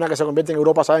primera persona que se convierte en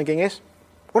Europa, ¿saben quién es?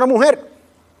 Una mujer.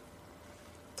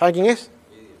 ¿Saben quién es?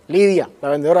 Lidia, la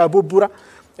vendedora de púrpura.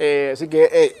 Así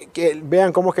que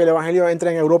vean cómo es que el Evangelio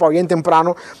entra en Europa bien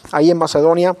temprano, ahí en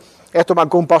Macedonia. Esto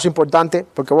marcó un paso importante,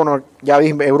 porque bueno, ya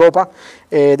dije Europa.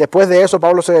 Después de eso,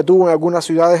 Pablo se detuvo en algunas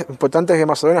ciudades importantes de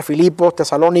Macedonia, Filipos,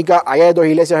 Tesalónica. Allá hay 2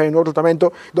 iglesias en el Nuevo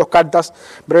Testamento, 2 cartas.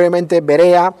 Brevemente,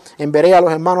 Berea. En Berea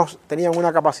los hermanos tenían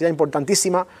una capacidad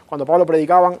importantísima. Cuando Pablo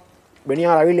predicaban,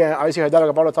 venían a la Biblia a ver si es verdad lo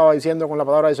que Pablo estaba diciendo con la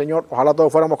palabra del Señor. Ojalá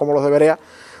todos fuéramos como los de Berea.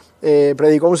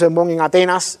 Predicó un sermón en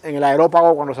Atenas, en el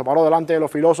Areópago, cuando se paró delante de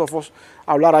los filósofos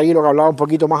a hablar ahí, lo que hablaba un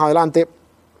poquito más adelante.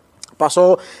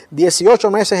 Pasó 18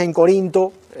 meses en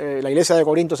Corinto. La iglesia de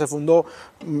Corinto se fundó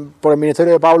por el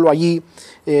ministerio de Pablo allí.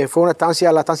 Fue la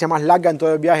estancia más larga en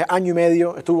todo el viaje, 1 año y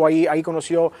medio. Estuvo ahí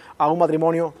conoció a un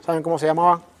matrimonio. ¿Saben cómo se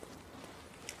llamaba?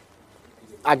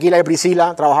 Aquila y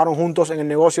Priscila trabajaron juntos en el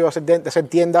negocio de hacer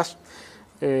tiendas.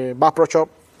 Bass Pro Shop.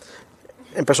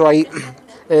 Empezó ahí.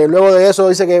 Luego de eso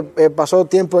dice que pasó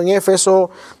tiempo en Éfeso,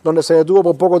 donde se detuvo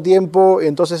por poco tiempo, y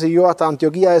entonces siguió hasta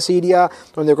Antioquía de Siria,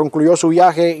 donde concluyó su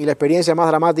viaje, y la experiencia más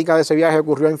dramática de ese viaje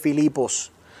ocurrió en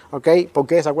Filipos. ¿Ok? ¿Por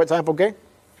qué? ¿Saben por qué?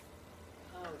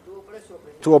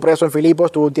 Estuvo preso en Filipos,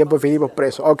 estuvo un tiempo en Filipos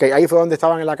preso. Ok, ahí fue donde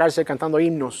estaban en la cárcel cantando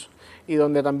himnos, y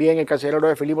donde también el carcelero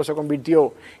de Filipos se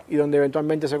convirtió, y donde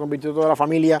eventualmente se convirtió toda la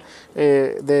familia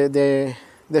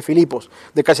de Filipos,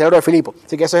 del carcelero de Filipos.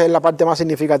 Así que esa es la parte más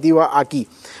significativa aquí.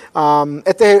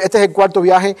 Este es el 4º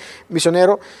viaje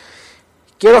misionero.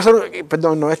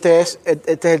 Este es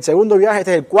el segundo viaje,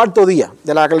 este es el 4º día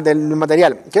del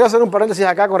material. Quiero hacer un paréntesis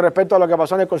acá con respecto a lo que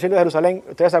pasó en el Concilio de Jerusalén.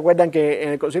 Ustedes se acuerdan que en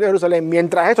el Concilio de Jerusalén,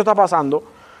 mientras esto está pasando,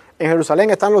 en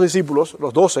Jerusalén están los discípulos,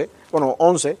 los 12, bueno,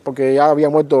 11, porque ya había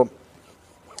muerto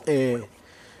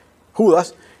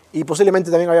Judas, y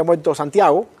posiblemente también había muerto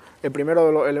Santiago, el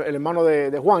primero, el hermano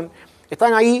de Juan.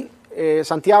 Están ahí.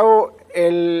 Santiago,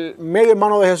 el medio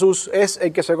hermano de Jesús, es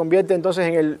el que se convierte entonces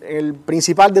en el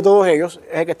principal de todos ellos,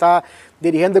 es el que está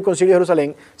dirigiendo el Concilio de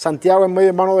Jerusalén. Santiago, el medio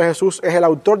hermano de Jesús, es el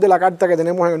autor de la carta que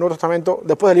tenemos en el Nuevo Testamento,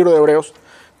 después del libro de Hebreos,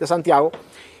 de Santiago.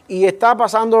 Y está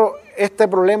pasando este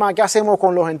problema: ¿qué hacemos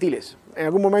con los gentiles? En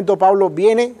algún momento Pablo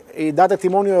viene y da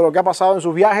testimonio de lo que ha pasado en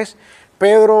sus viajes.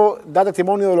 Pedro da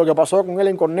testimonio de lo que pasó con él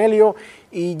en Cornelio,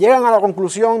 y llegan a la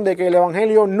conclusión de que el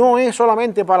Evangelio no es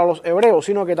solamente para los hebreos,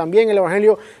 sino que también el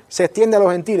Evangelio se extiende a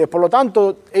los gentiles. Por lo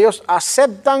tanto, ellos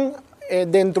aceptan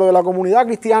dentro de la comunidad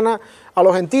cristiana a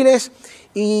los gentiles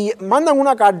y mandan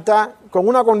una carta con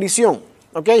una condición.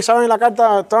 ¿Ok? ¿Saben la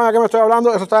carta? ¿Saben a qué me estoy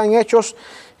hablando? Eso está en Hechos,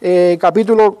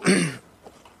 capítulo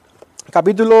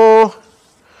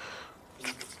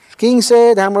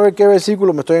 15. Déjame ver qué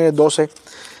versículo, me estoy en el 12.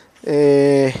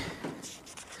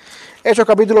 Hechos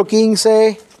capítulo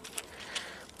 15.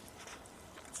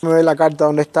 Déjame ver la carta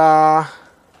donde está.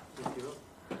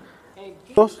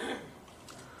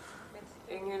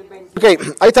 Ok,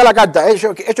 ahí está la carta,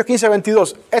 Hechos 15,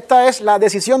 22. Esta es la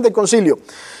decisión del concilio.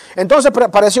 Entonces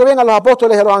pareció bien a los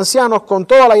apóstoles y a los ancianos con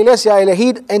toda la iglesia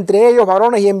elegir entre ellos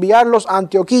varones y enviarlos a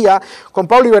Antioquía con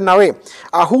Pablo y Bernabé,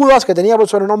 a Judas, que tenía por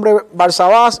sobrenombre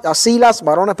Barsabás, a Silas,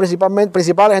 varones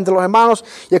principales entre los hermanos,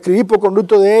 y escribir por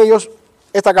conducto de ellos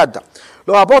esta carta.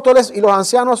 Los apóstoles y los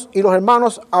ancianos y los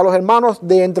hermanos, a los hermanos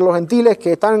de entre los gentiles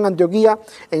que están en Antioquía,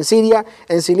 en Siria,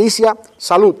 en Cilicia,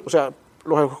 salud. O sea,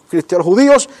 los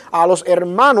judíos a los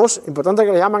hermanos, importante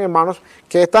que le llaman hermanos,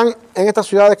 que están en estas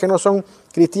ciudades que no son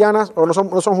cristianas o no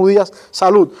son judías,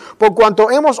 salud. Por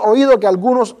cuanto hemos oído que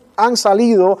algunos han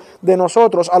salido de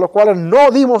nosotros, a los cuales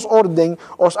no dimos orden,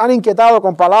 os han inquietado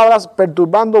con palabras,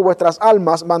 perturbando vuestras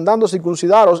almas, mandando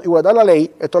circuncidaros y guardar la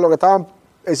ley. Esto es lo que estaban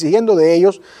exigiendo de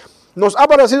ellos. Nos ha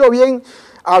parecido bien,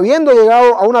 habiendo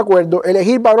llegado a un acuerdo,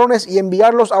 elegir varones y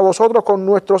enviarlos a vosotros con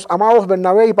nuestros amados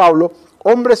Bernabé y Pablo,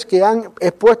 hombres que han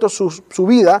expuesto su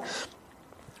vida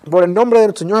por el nombre de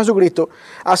nuestro Señor Jesucristo.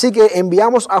 Así que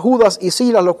enviamos a Judas y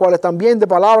Silas, los cuales también de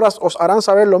palabras os harán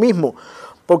saber lo mismo,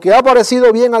 porque ha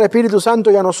parecido bien al Espíritu Santo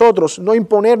y a nosotros no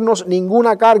imponernos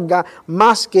ninguna carga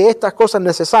más que estas cosas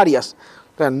necesarias.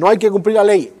 O sea, no hay que cumplir la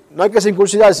ley, no hay que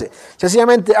circuncidarse.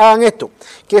 Sencillamente hagan esto: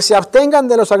 que se abstengan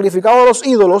de los sacrificados a los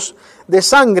ídolos, de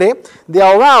sangre, de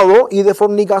ahogado y de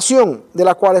fornicación, de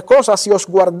las cuales cosas, si os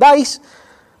guardáis,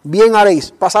 bien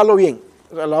haréis. Pasarlo bien.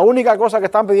 O sea, la única cosa que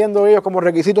están pidiendo ellos como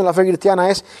requisito en la fe cristiana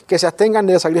es que se abstengan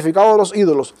del sacrificado de los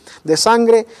ídolos, de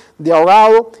sangre, de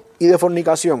ahogado y de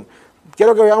fornicación.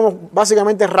 Quiero que veamos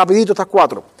básicamente rapidito estas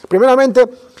 4. Primeramente,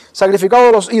 sacrificado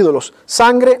de los ídolos,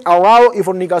 sangre, ahogado y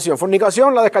fornicación.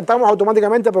 Fornicación la descartamos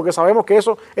automáticamente porque sabemos que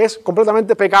eso es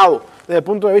completamente pecado desde el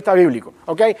punto de vista bíblico.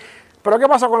 ¿Ok? Pero ¿qué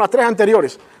pasa con las 3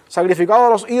 anteriores? Sacrificado de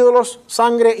los ídolos,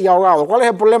 sangre y ahogado. ¿Cuál es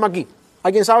el problema aquí?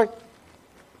 ¿Hay quien sabe?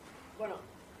 Bueno,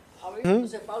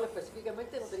 entonces Pablo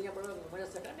específicamente no tenía problema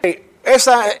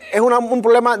Esa es un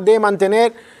problema de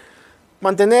mantener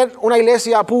una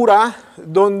iglesia pura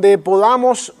donde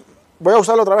podamos, voy a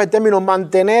usar otra vez el término,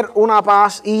 mantener una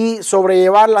paz y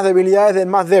sobrellevar las debilidades del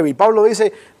más débil. Pablo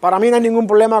dice, para mí no hay ningún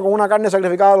problema con una carne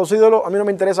sacrificada a los ídolos, a mí no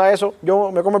me interesa eso,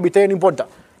 yo me como el bistec, no importa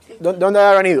de dónde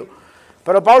haya venido.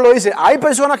 Pero Pablo dice, hay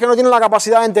personas que no tienen la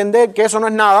capacidad de entender que eso no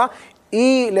es nada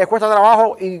y les cuesta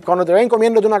trabajo, y cuando te ven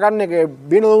comiéndote una carne que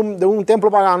vino de un templo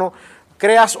pagano,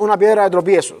 creas una piedra de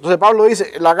tropiezo. Entonces Pablo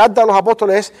dice, la carta de los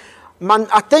apóstoles es,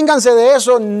 absténganse de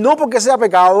eso, no porque sea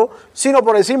pecado, sino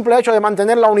por el simple hecho de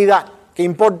mantener la unidad, que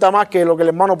importa más que lo que el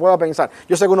hermano pueda pensar.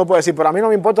 Yo sé que uno puede decir, pero a mí no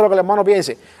me importa lo que el hermano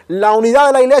piense. La unidad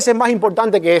de la iglesia es más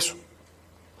importante que eso.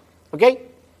 ¿Ok?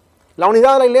 La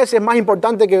unidad de la iglesia es más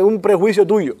importante que un prejuicio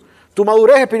tuyo. Tu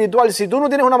madurez espiritual, si tú no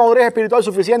tienes una madurez espiritual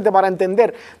suficiente para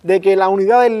entender de que la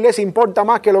unidad de la iglesia importa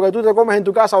más que lo que tú te comes en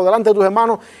tu casa o delante de tus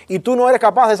hermanos, y tú no eres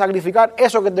capaz de sacrificar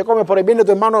eso que te comes por el bien de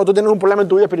tu hermano, tú tienes un problema en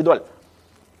tu vida espiritual.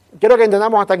 Quiero que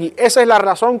entendamos hasta aquí. Esa es la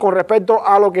razón con respecto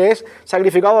a lo que es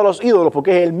sacrificado a los ídolos,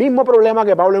 porque es el mismo problema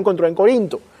que Pablo encontró en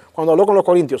Corinto, cuando habló con los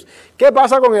corintios. ¿Qué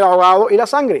pasa con el ahogado y la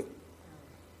sangre?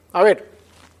 A ver,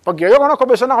 porque yo conozco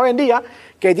personas hoy en día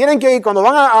que tienen que ir, cuando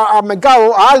van al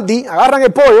mercado, a Aldi, agarran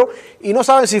el pollo y no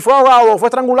saben si fue ahogado o fue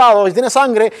estrangulado, si tiene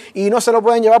sangre, y no se lo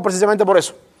pueden llevar precisamente por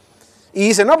eso. Y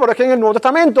dicen, no, pero es que en el Nuevo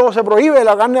Testamento se prohíbe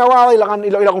la carne ahogada y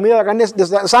la comida de carne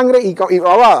de sangre y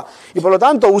ahogada. Y por lo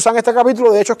tanto usan este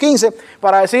capítulo de Hechos 15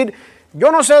 para decir,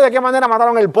 yo no sé de qué manera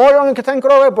mataron el pollo en el que está en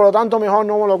Kroger, por lo tanto mejor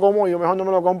no me lo como, yo mejor no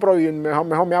me lo compro y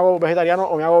mejor me hago vegetariano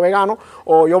o me hago vegano,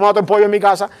 o yo mato el pollo en mi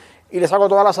casa y le saco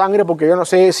toda la sangre porque yo no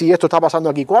sé si esto está pasando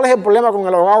aquí. ¿Cuál es el problema con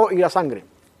el ahogado y la sangre?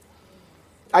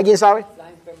 ¿Alguien sabe? Las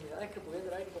enfermedades que pueden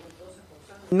traer entonces con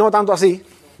sangre. No tanto así.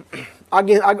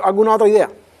 ¿Alguna otra idea?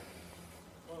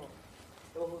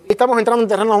 Estamos entrando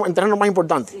en terrenos más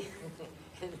importantes. Sí.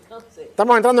 Entonces,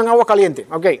 estamos entrando en aguas calientes.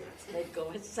 Okay. el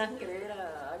comer sangre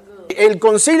era algo... El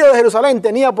concilio de Jerusalén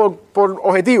tenía por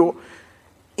objetivo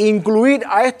incluir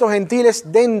a estos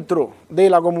gentiles dentro de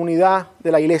la comunidad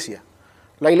de la iglesia.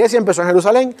 La iglesia empezó en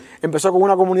Jerusalén, empezó con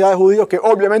una comunidad de judíos que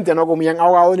obviamente no comían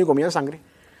ahogado ni comían sangre.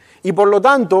 Y por lo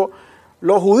tanto,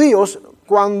 los judíos,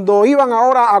 cuando iban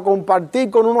ahora a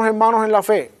compartir con unos hermanos en la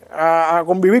fe, a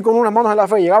convivir con unos hermanos en la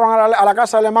fe, llegaban a la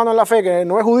casa del hermano en la fe, que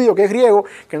no es judío, que es griego,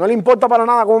 que no le importa para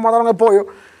nada cómo mataron el pollo,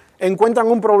 encuentran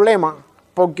un problema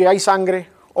porque hay sangre,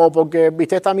 o porque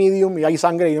viste está medium y hay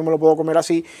sangre y no me lo puedo comer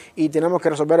así, y tenemos que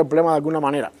resolver el problema de alguna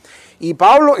manera. Y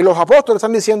Pablo y los apóstoles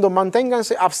están diciendo,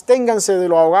 absténganse de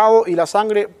lo ahogado y la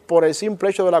sangre por el simple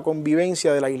hecho de la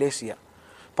convivencia de la iglesia,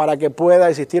 para que pueda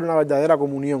existir una verdadera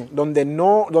comunión,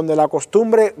 donde la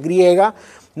costumbre griega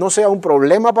no sea un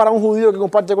problema para un judío que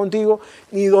comparte contigo,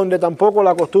 ni donde tampoco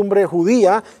la costumbre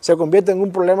judía se convierte en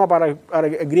un problema para el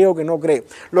griego que no cree.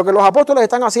 Lo que los apóstoles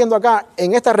están haciendo acá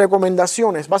en estas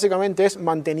recomendaciones básicamente es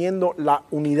manteniendo la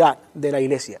unidad de la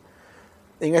iglesia,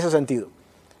 en ese sentido.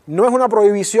 No es una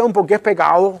prohibición porque es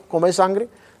pecado comer sangre,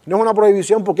 no es una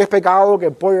prohibición porque es pecado que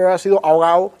el pollo haya sido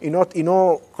ahogado y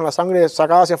no con la sangre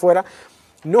sacada hacia afuera,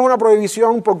 no es una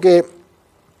prohibición porque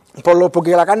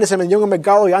la carne se vendió en el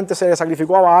mercado y antes se le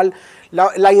sacrificó a Baal.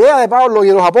 La idea de Pablo y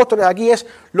de los apóstoles aquí es,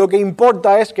 lo que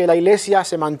importa es que la iglesia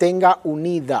se mantenga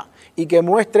unida y que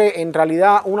muestre en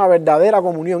realidad una verdadera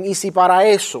comunión. Y si para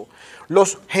eso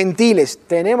los gentiles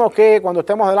tenemos que, cuando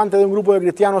estemos delante de un grupo de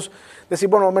cristianos, decir,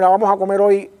 bueno, mira, vamos a comer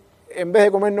hoy, en vez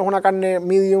de comernos una carne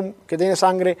medium que tiene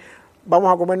sangre,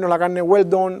 vamos a comernos la carne well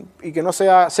done y que no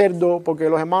sea cerdo, porque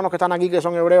los hermanos que están aquí que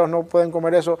son hebreos no pueden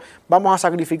comer eso. Vamos a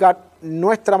sacrificar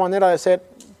nuestra manera de ser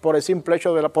por el simple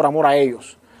hecho por amor a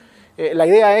ellos. La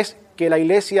idea es que la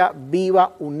iglesia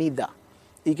viva unida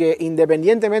y que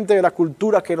independientemente de las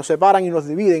culturas que nos separan y nos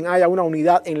dividen, haya una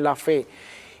unidad en la fe.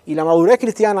 Y la madurez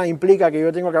cristiana implica que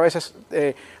yo tengo que a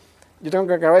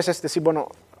veces decir, bueno,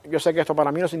 yo sé que esto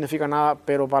para mí no significa nada,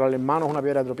 pero para el hermano es una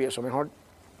piedra de tropiezo. Mejor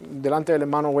delante del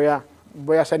hermano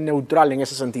voy a ser neutral en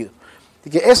ese sentido. Así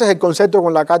que ese es el concepto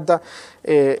con la carta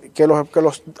que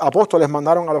los apóstoles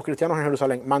mandaron a los cristianos en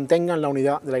Jerusalén. Mantengan la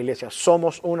unidad de la iglesia.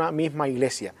 Somos una misma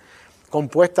iglesia,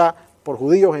 compuesta por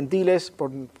judíos, gentiles,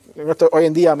 hoy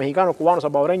en día mexicanos, cubanos,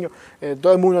 salvadoreños,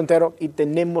 todo el mundo entero, y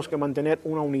tenemos que mantener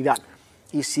una unidad.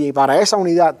 Y si para esa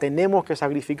unidad tenemos que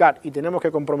sacrificar y tenemos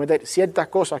que comprometer ciertas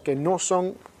cosas que no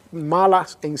son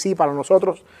malas en sí para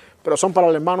nosotros, pero son para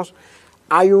los hermanos,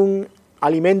 hay un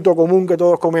alimento común que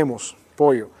todos comemos,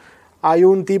 pollo. Hay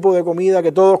un tipo de comida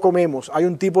que todos comemos. Hay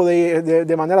un tipo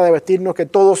de manera de vestirnos que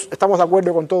todos estamos de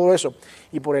acuerdo con todo eso.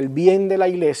 Y por el bien de la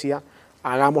iglesia,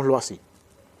 hagámoslo así.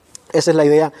 Esa es la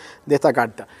idea de esta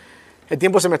carta. El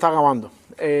tiempo se me está acabando.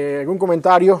 ¿Algún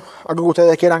comentario? ¿Algo que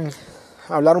ustedes quieran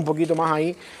hablar un poquito más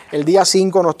ahí. El día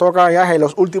 5 nos toca viaje,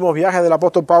 los últimos viajes del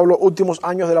apóstol Pablo, últimos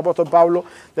años del apóstol Pablo.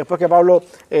 Después que Pablo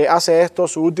hace esto,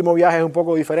 su último viaje es un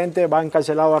poco diferente, va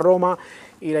encarcelado a Roma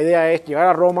y la idea es llegar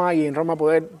a Roma y en Roma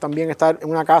poder también estar en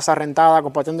una casa rentada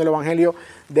compartiendo el evangelio.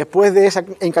 Después de ese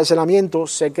encarcelamiento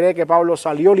se cree que Pablo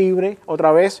salió libre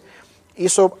otra vez,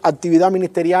 hizo actividad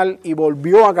ministerial y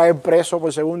volvió a caer preso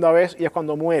por segunda vez y es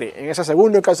cuando muere. En ese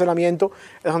segundo encarcelamiento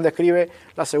es donde escribe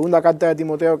la segunda carta de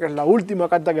Timoteo, que es la última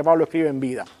carta que Pablo escribe en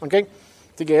vida. ¿Okay?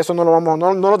 Así que eso no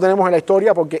lo tenemos en la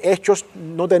historia porque Hechos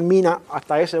no termina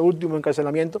hasta ese último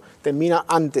encarcelamiento, termina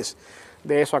antes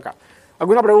de eso acá.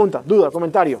 ¿Alguna pregunta, duda,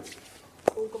 comentario?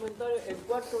 Un comentario, el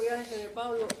cuarto viaje de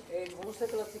Pablo, ¿cómo se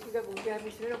clasifica como un viaje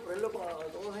misionero? Por ejemplo, para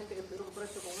toda la gente que estuvieron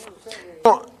preso con él, o sea,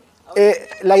 No.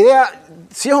 La idea,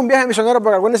 sí es un viaje misionero,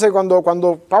 porque acuérdense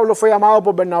cuando Pablo fue llamado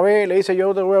por Bernabé, le dice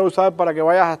yo te voy a usar para que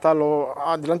vayas hasta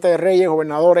delante de reyes,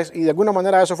 gobernadores, y de alguna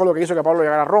manera eso fue lo que hizo que Pablo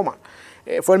llegara a Roma.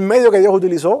 Fue el medio que Dios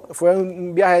utilizó, fue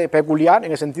un viaje peculiar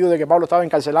en el sentido de que Pablo estaba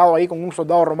encarcelado ahí con un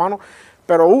soldado romano,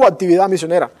 pero hubo actividad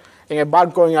misionera en el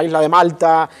barco, en la isla de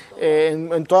Malta,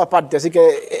 en todas partes. Así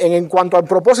que en cuanto al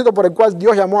propósito por el cual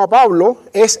Dios llamó a Pablo,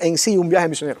 es en sí un viaje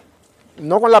misionero.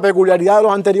 No con la peculiaridad de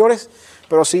los anteriores,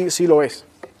 pero sí lo es.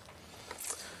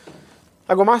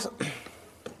 ¿Algo más?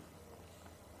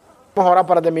 Vamos a orar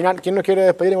para terminar. ¿Quién nos quiere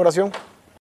despedir en oración?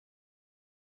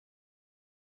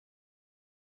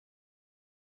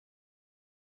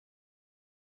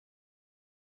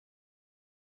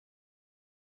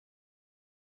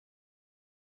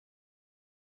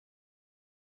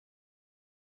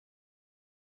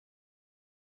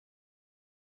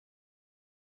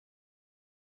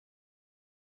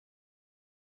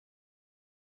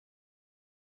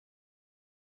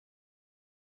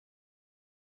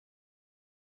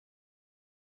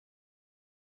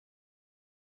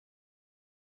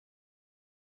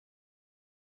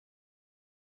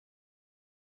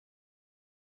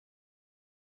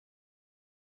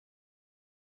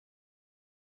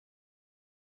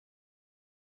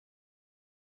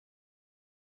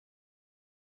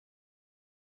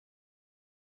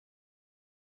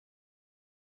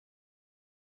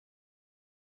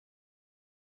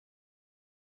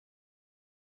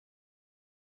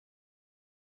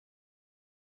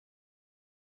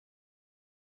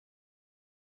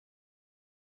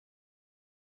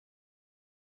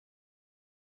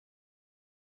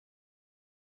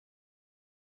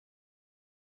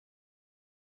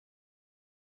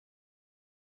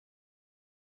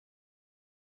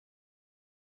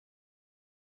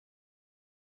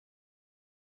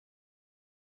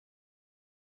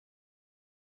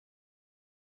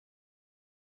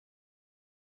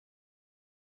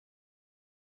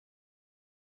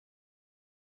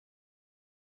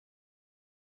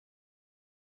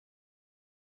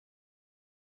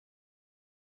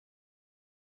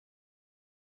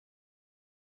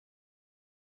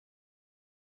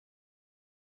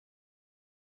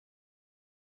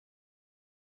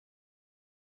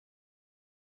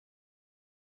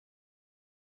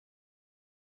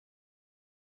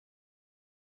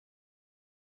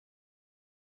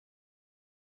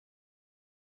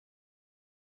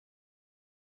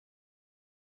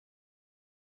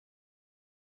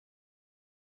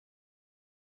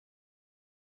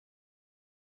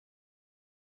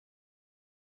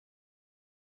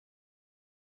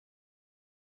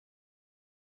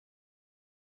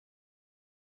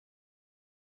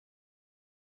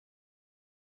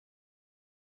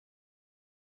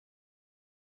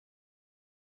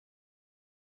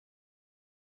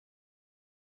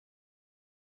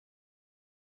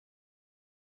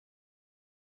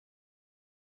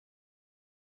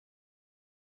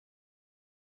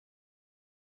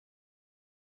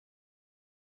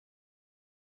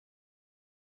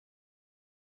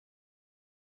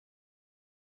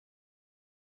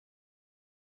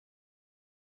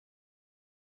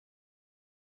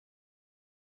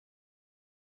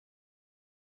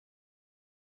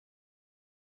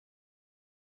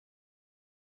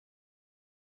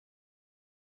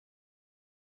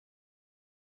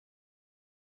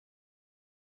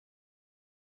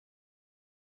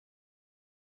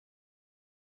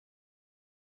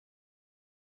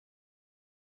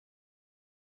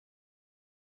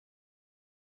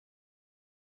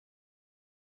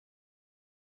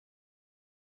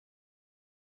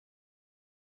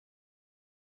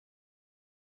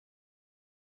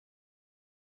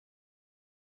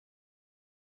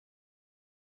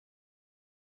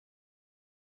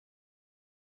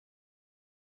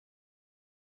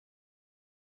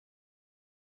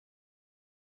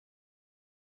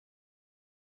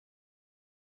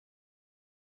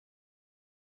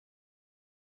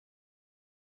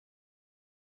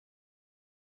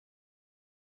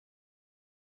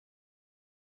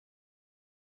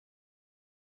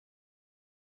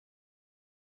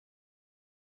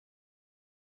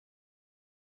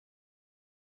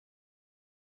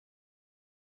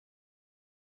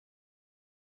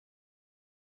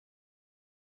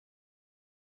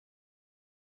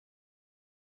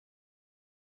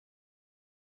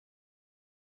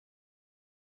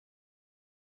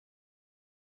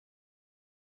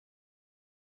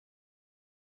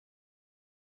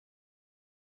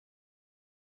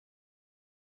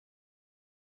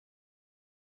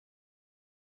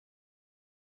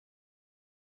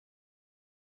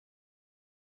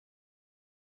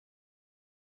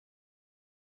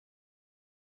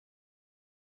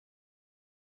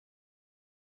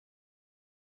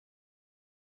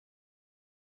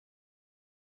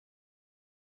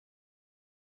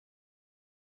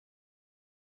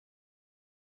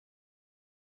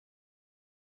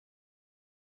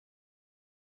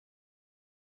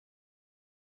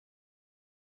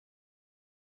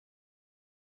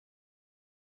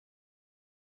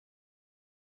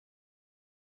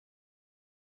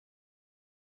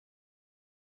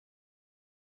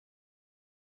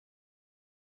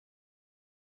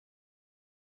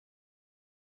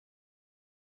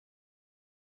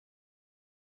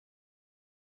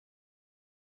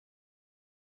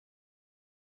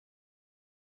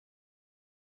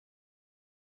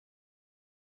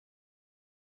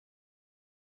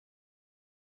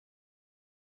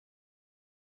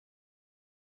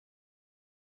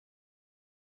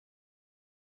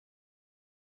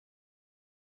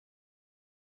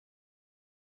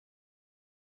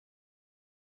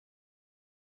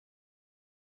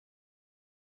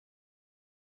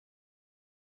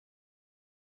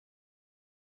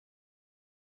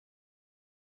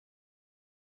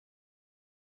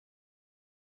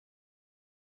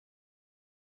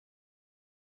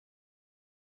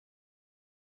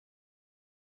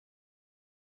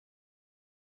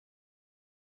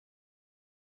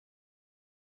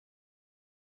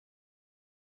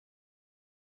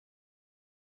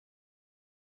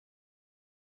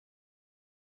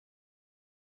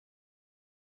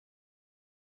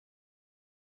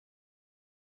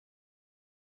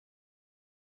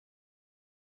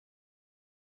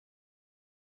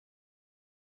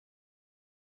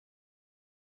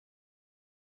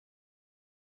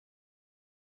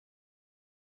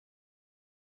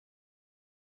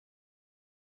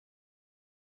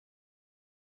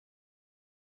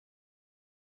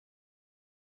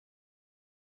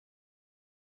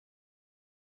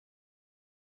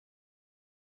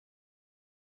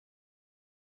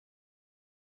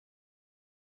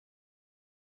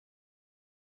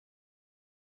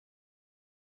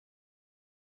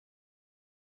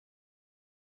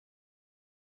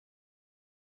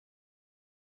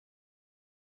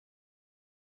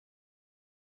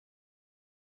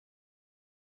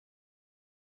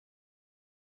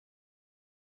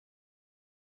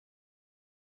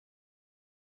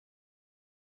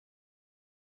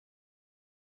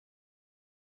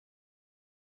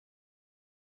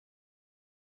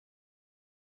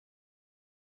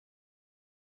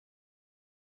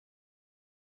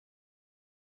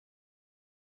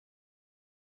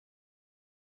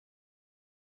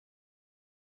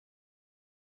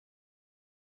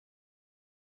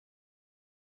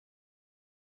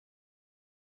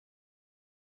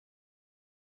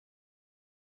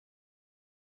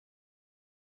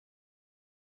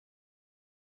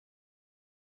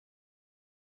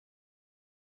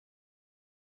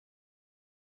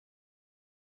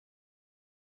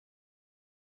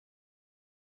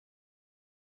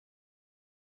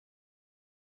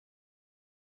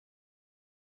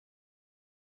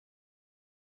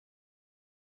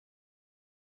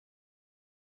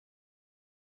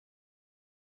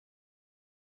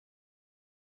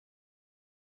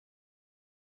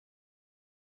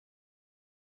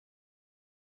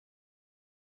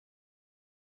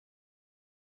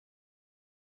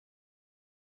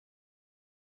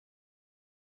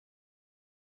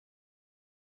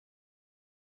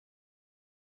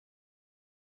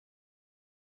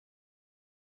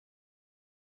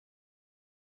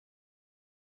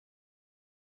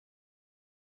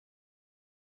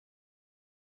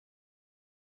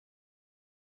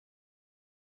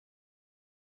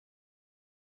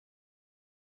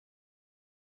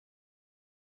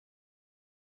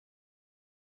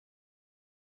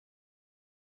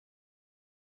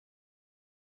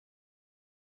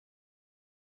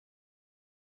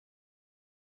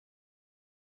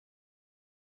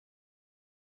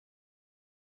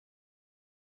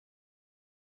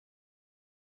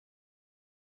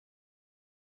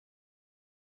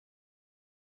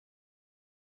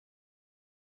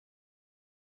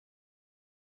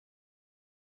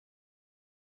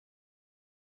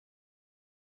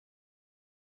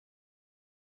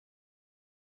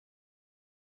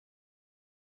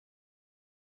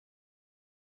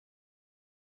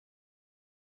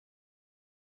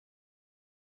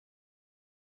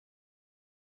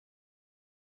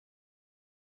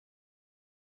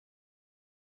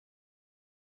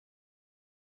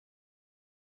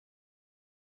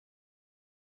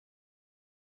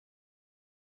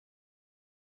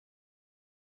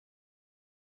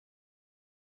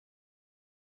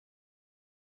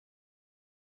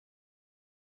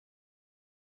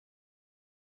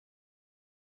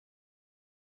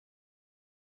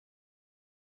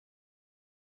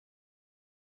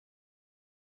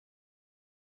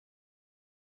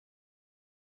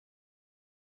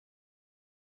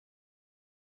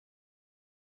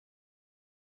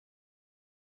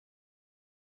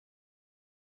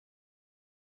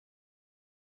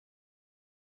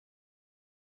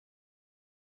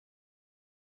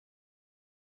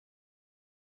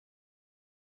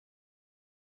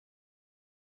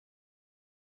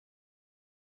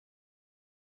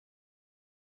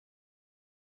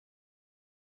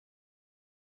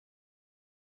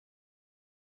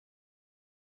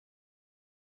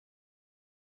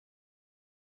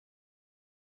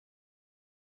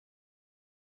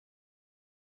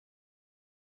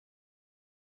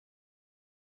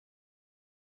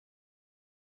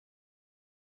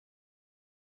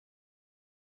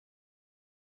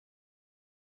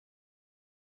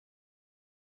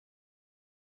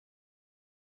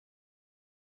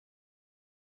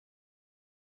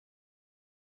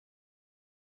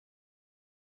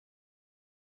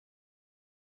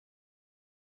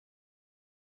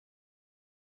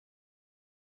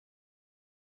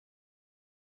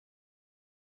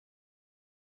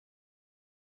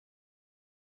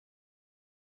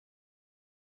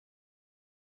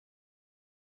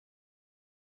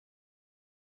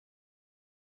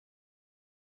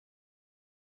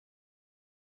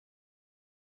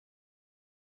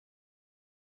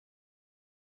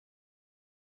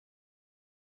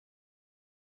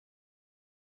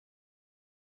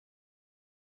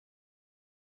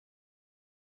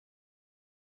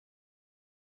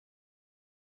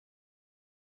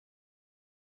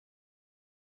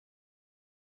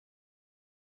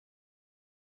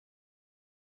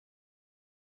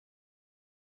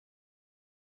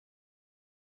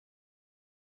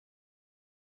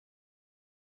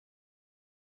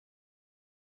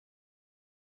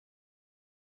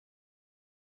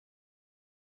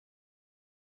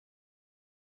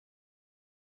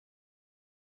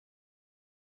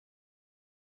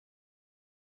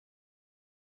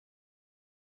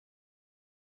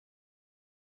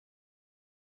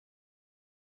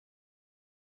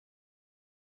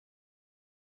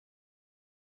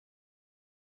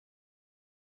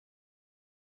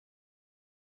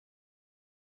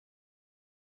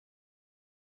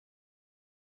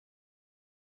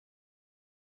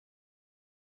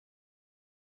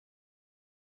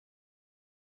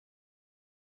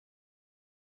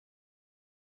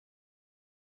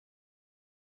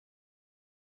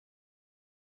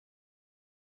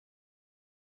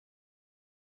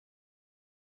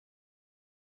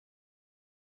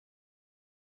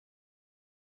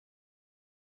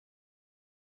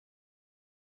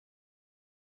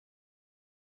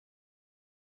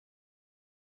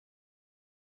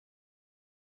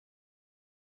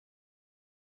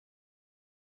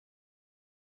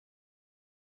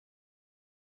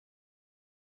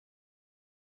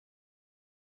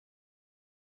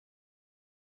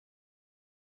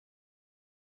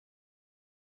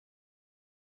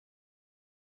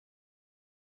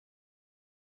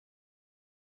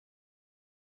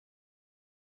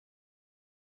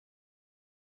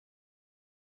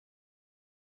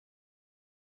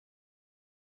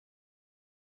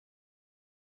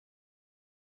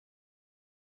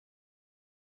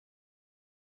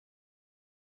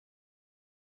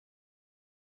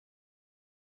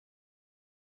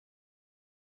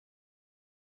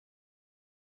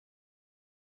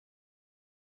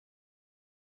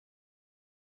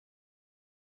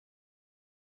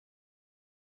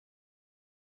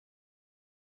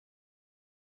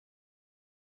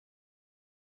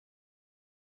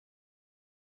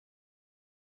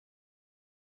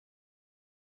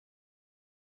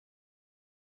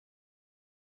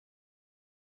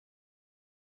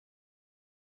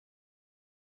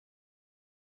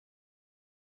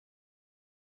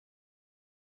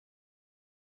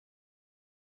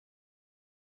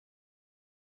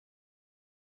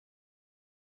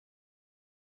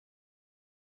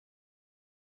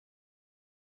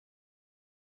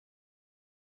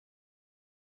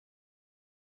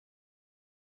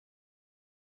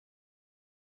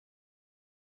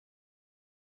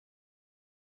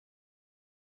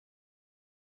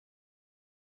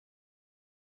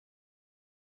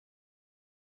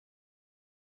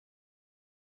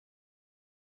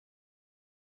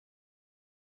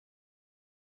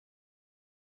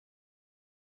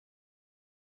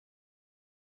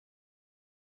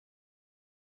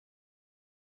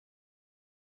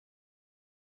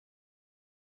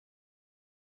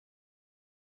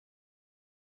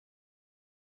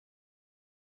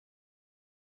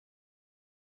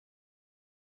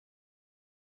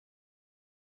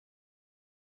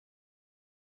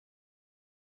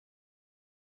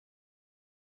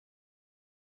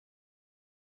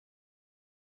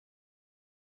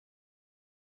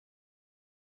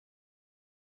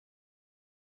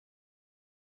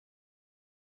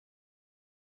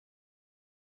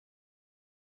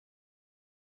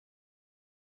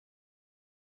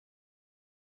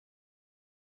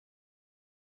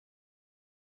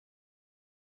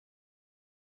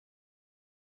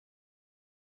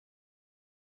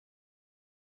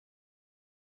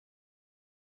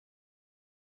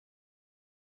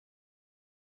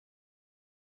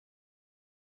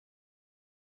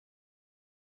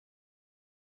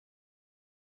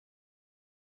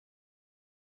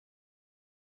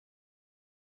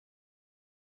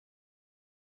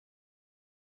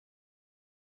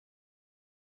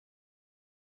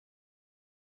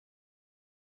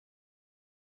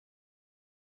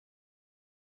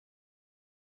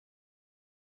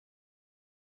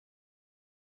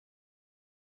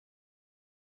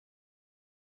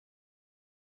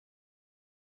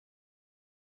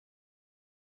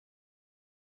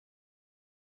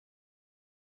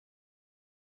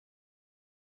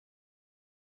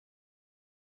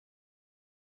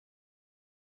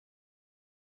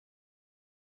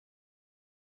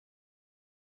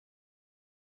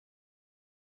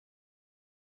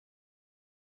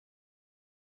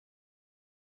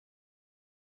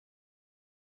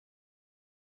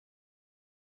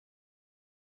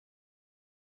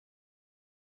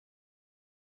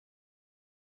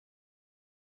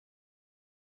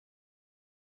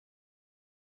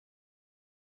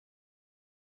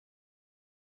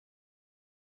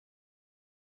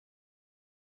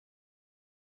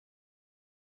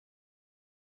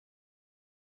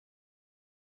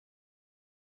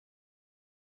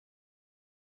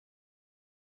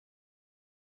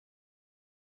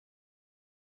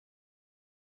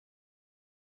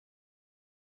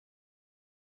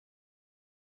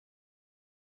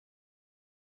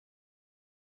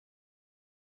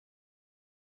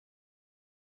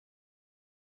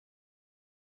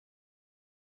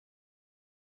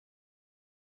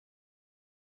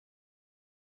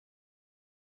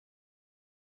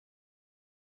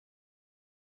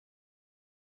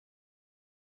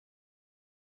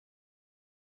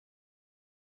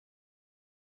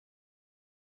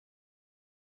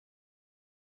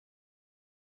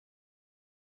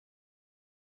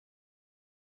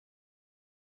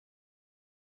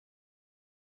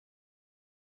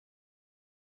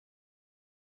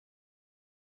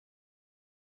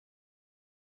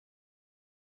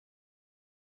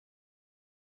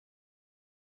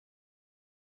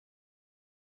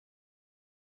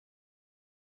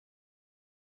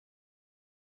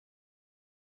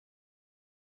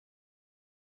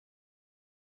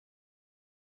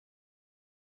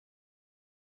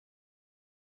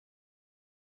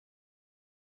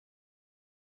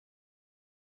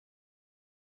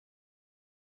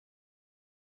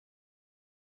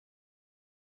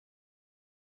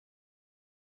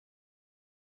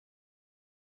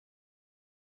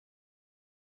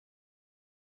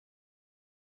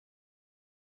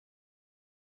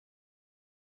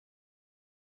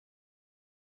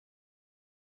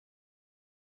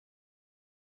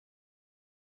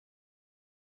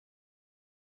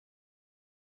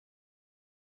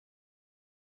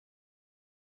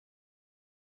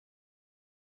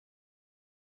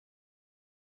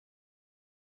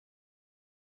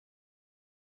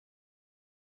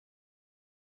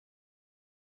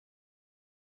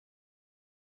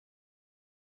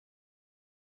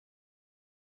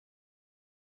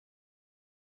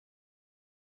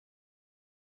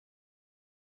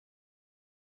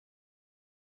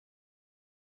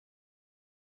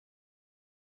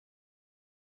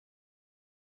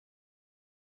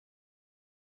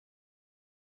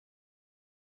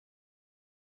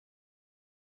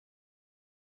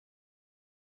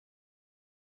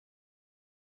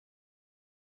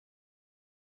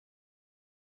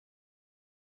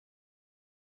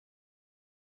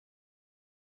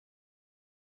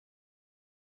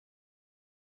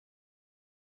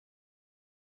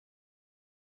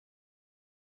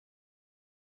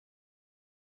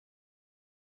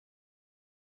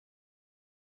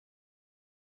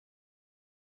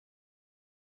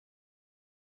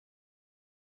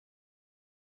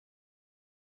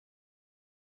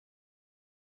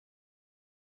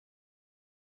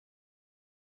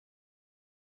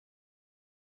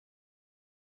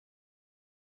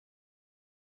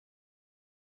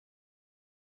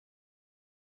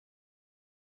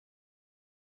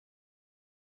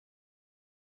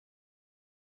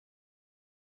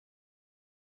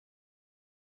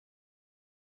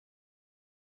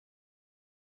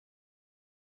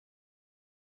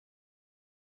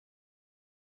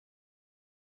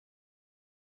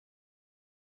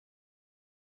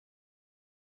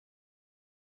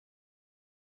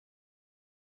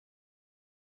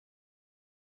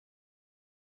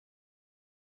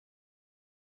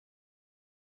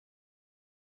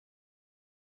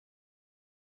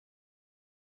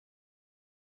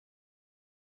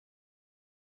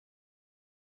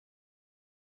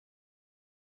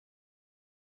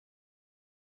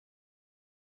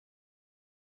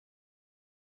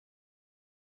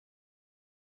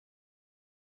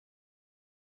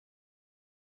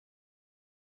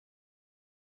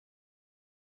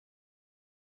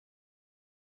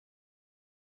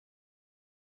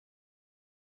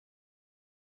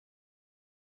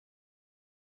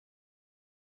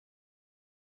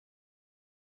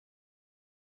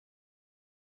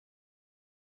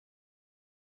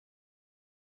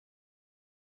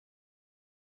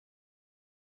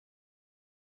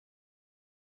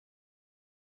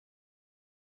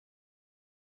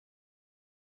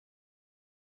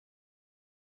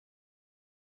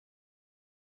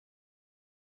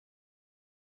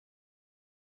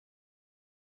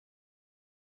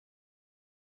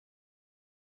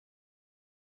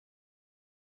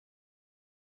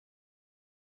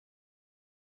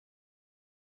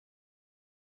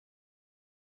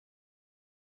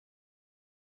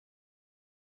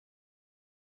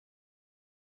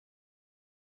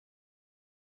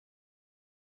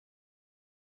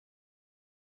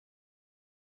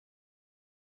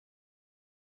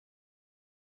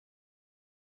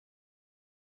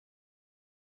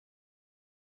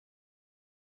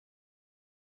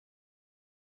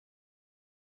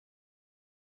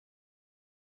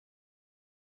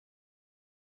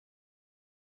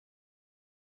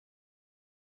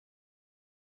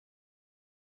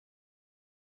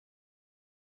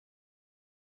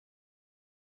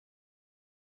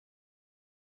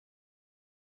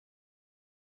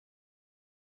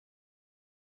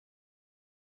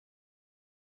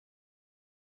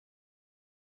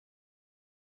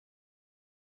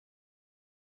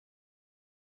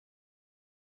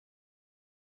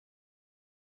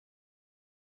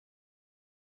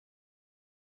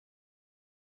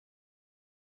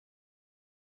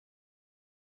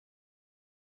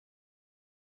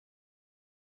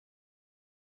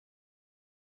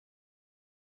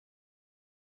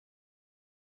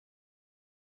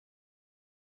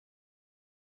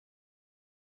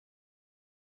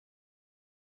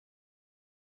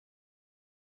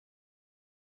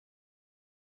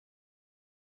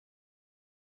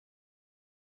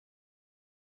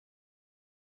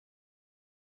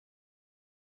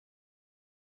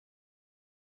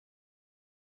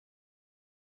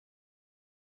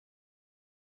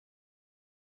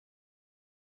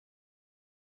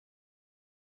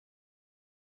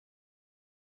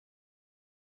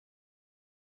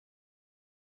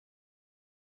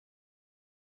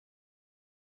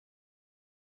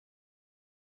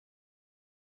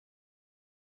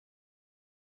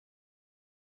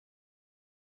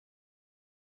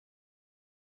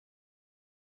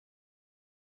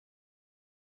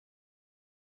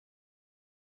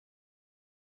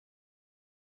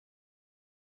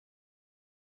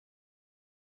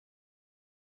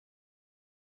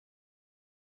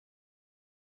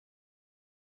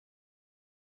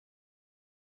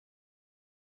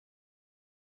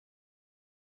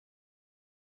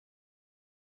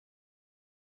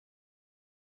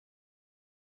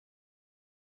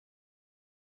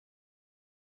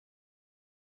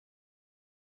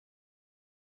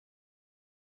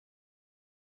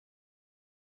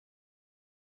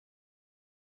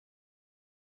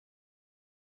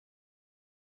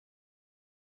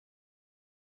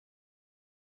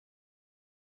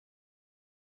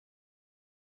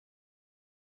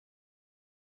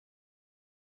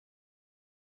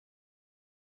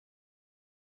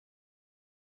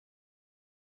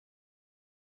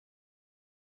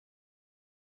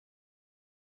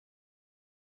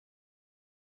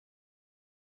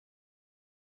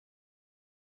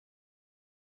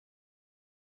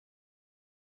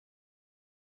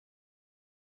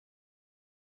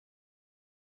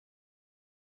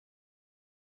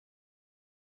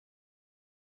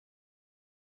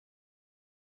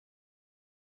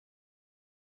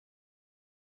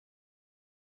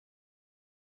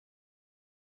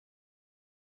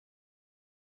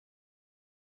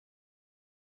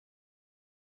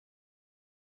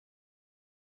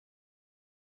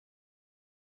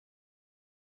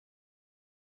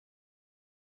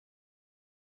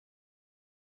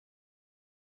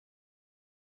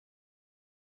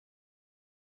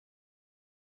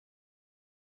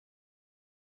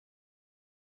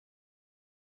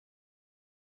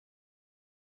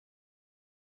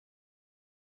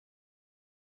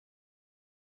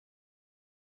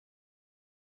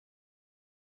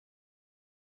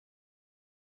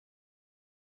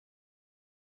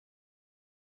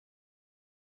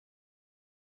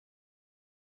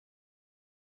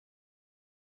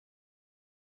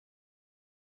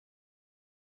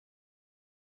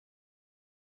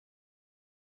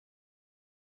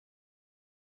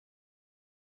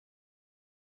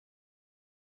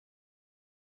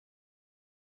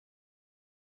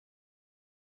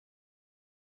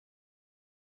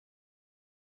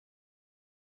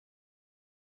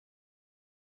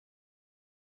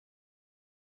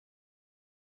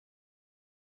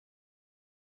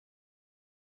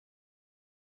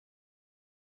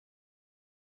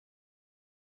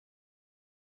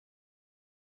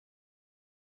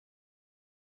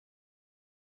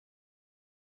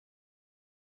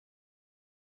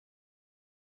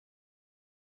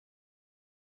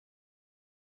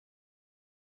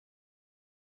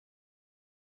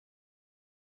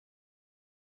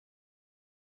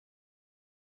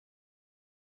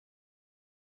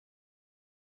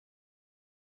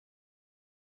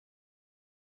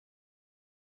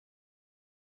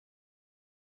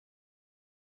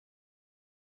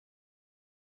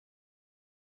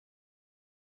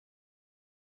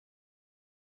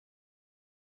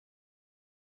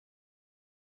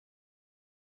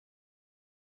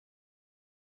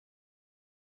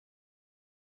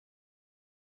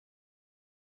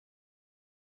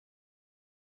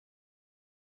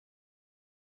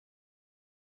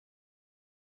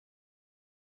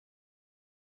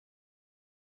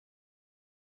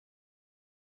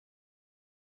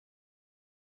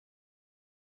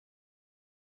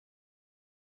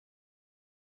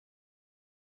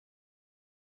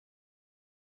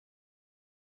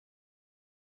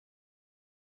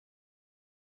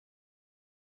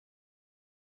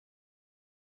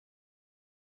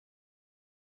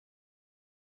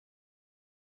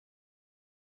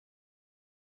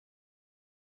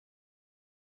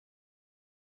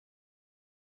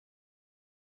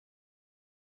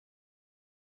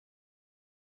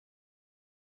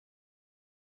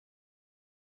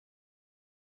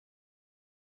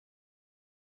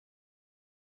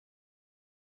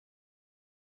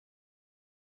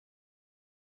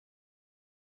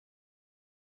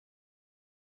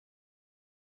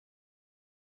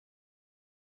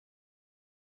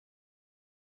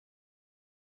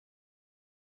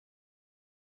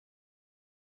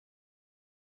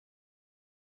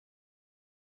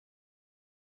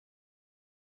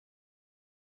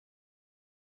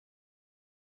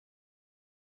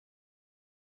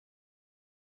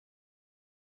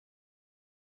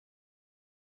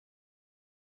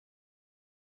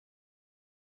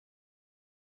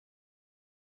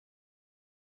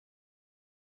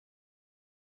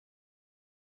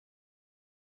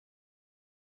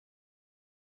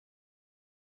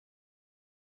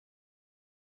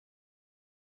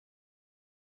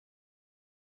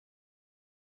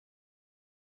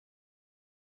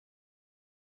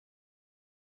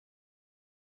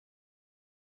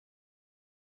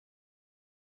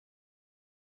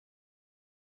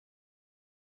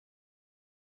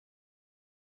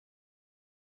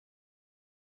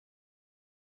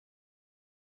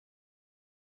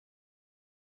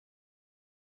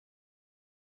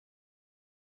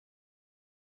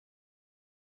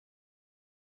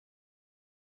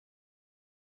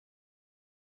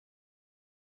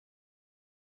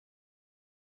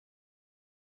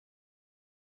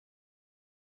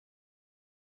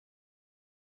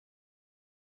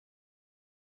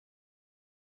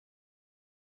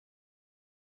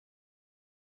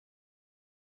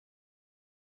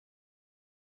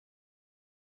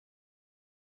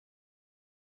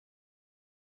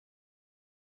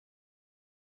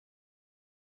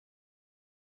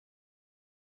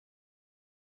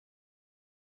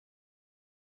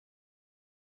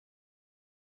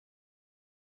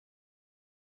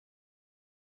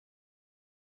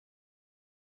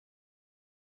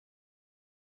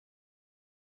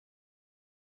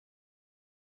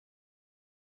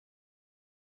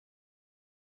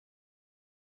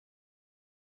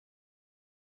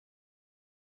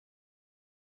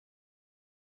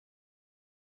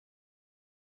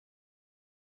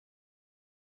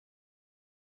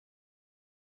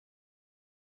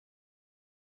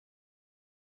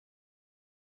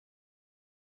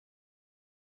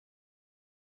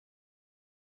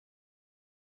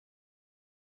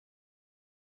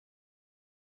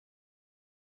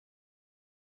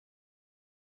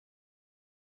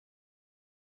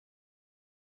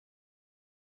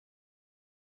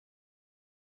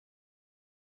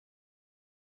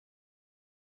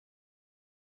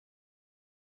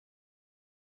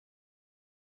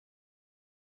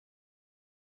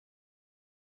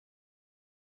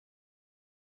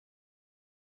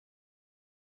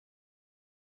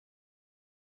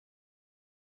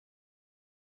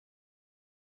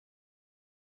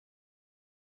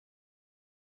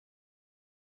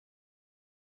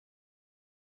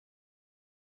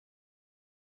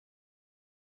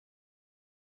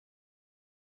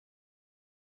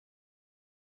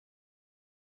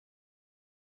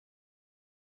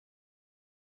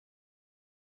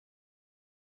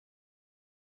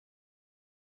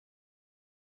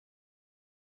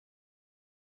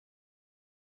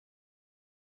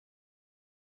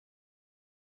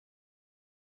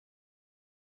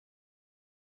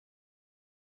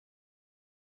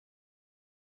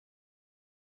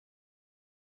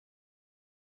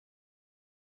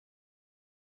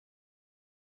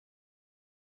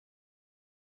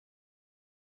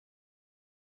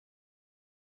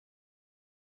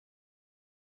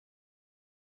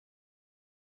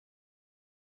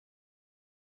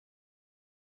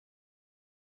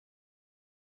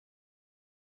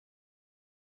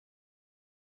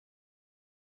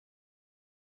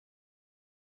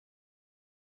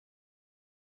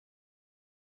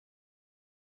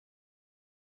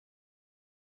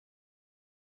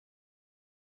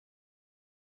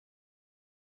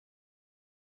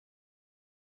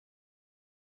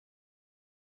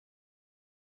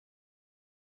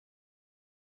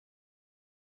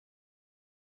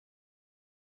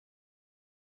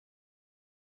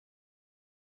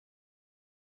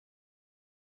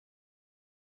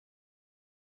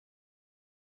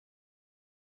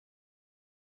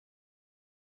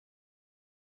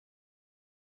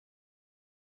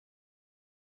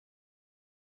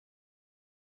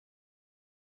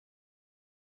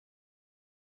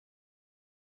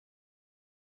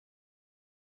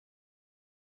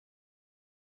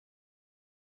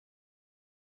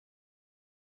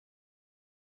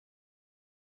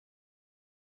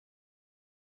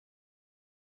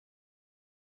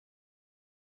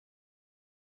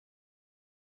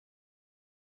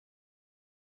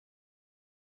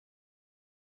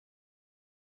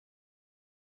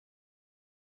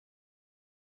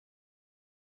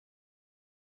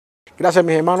 Gracias,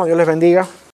 mis hermanos. Dios les bendiga.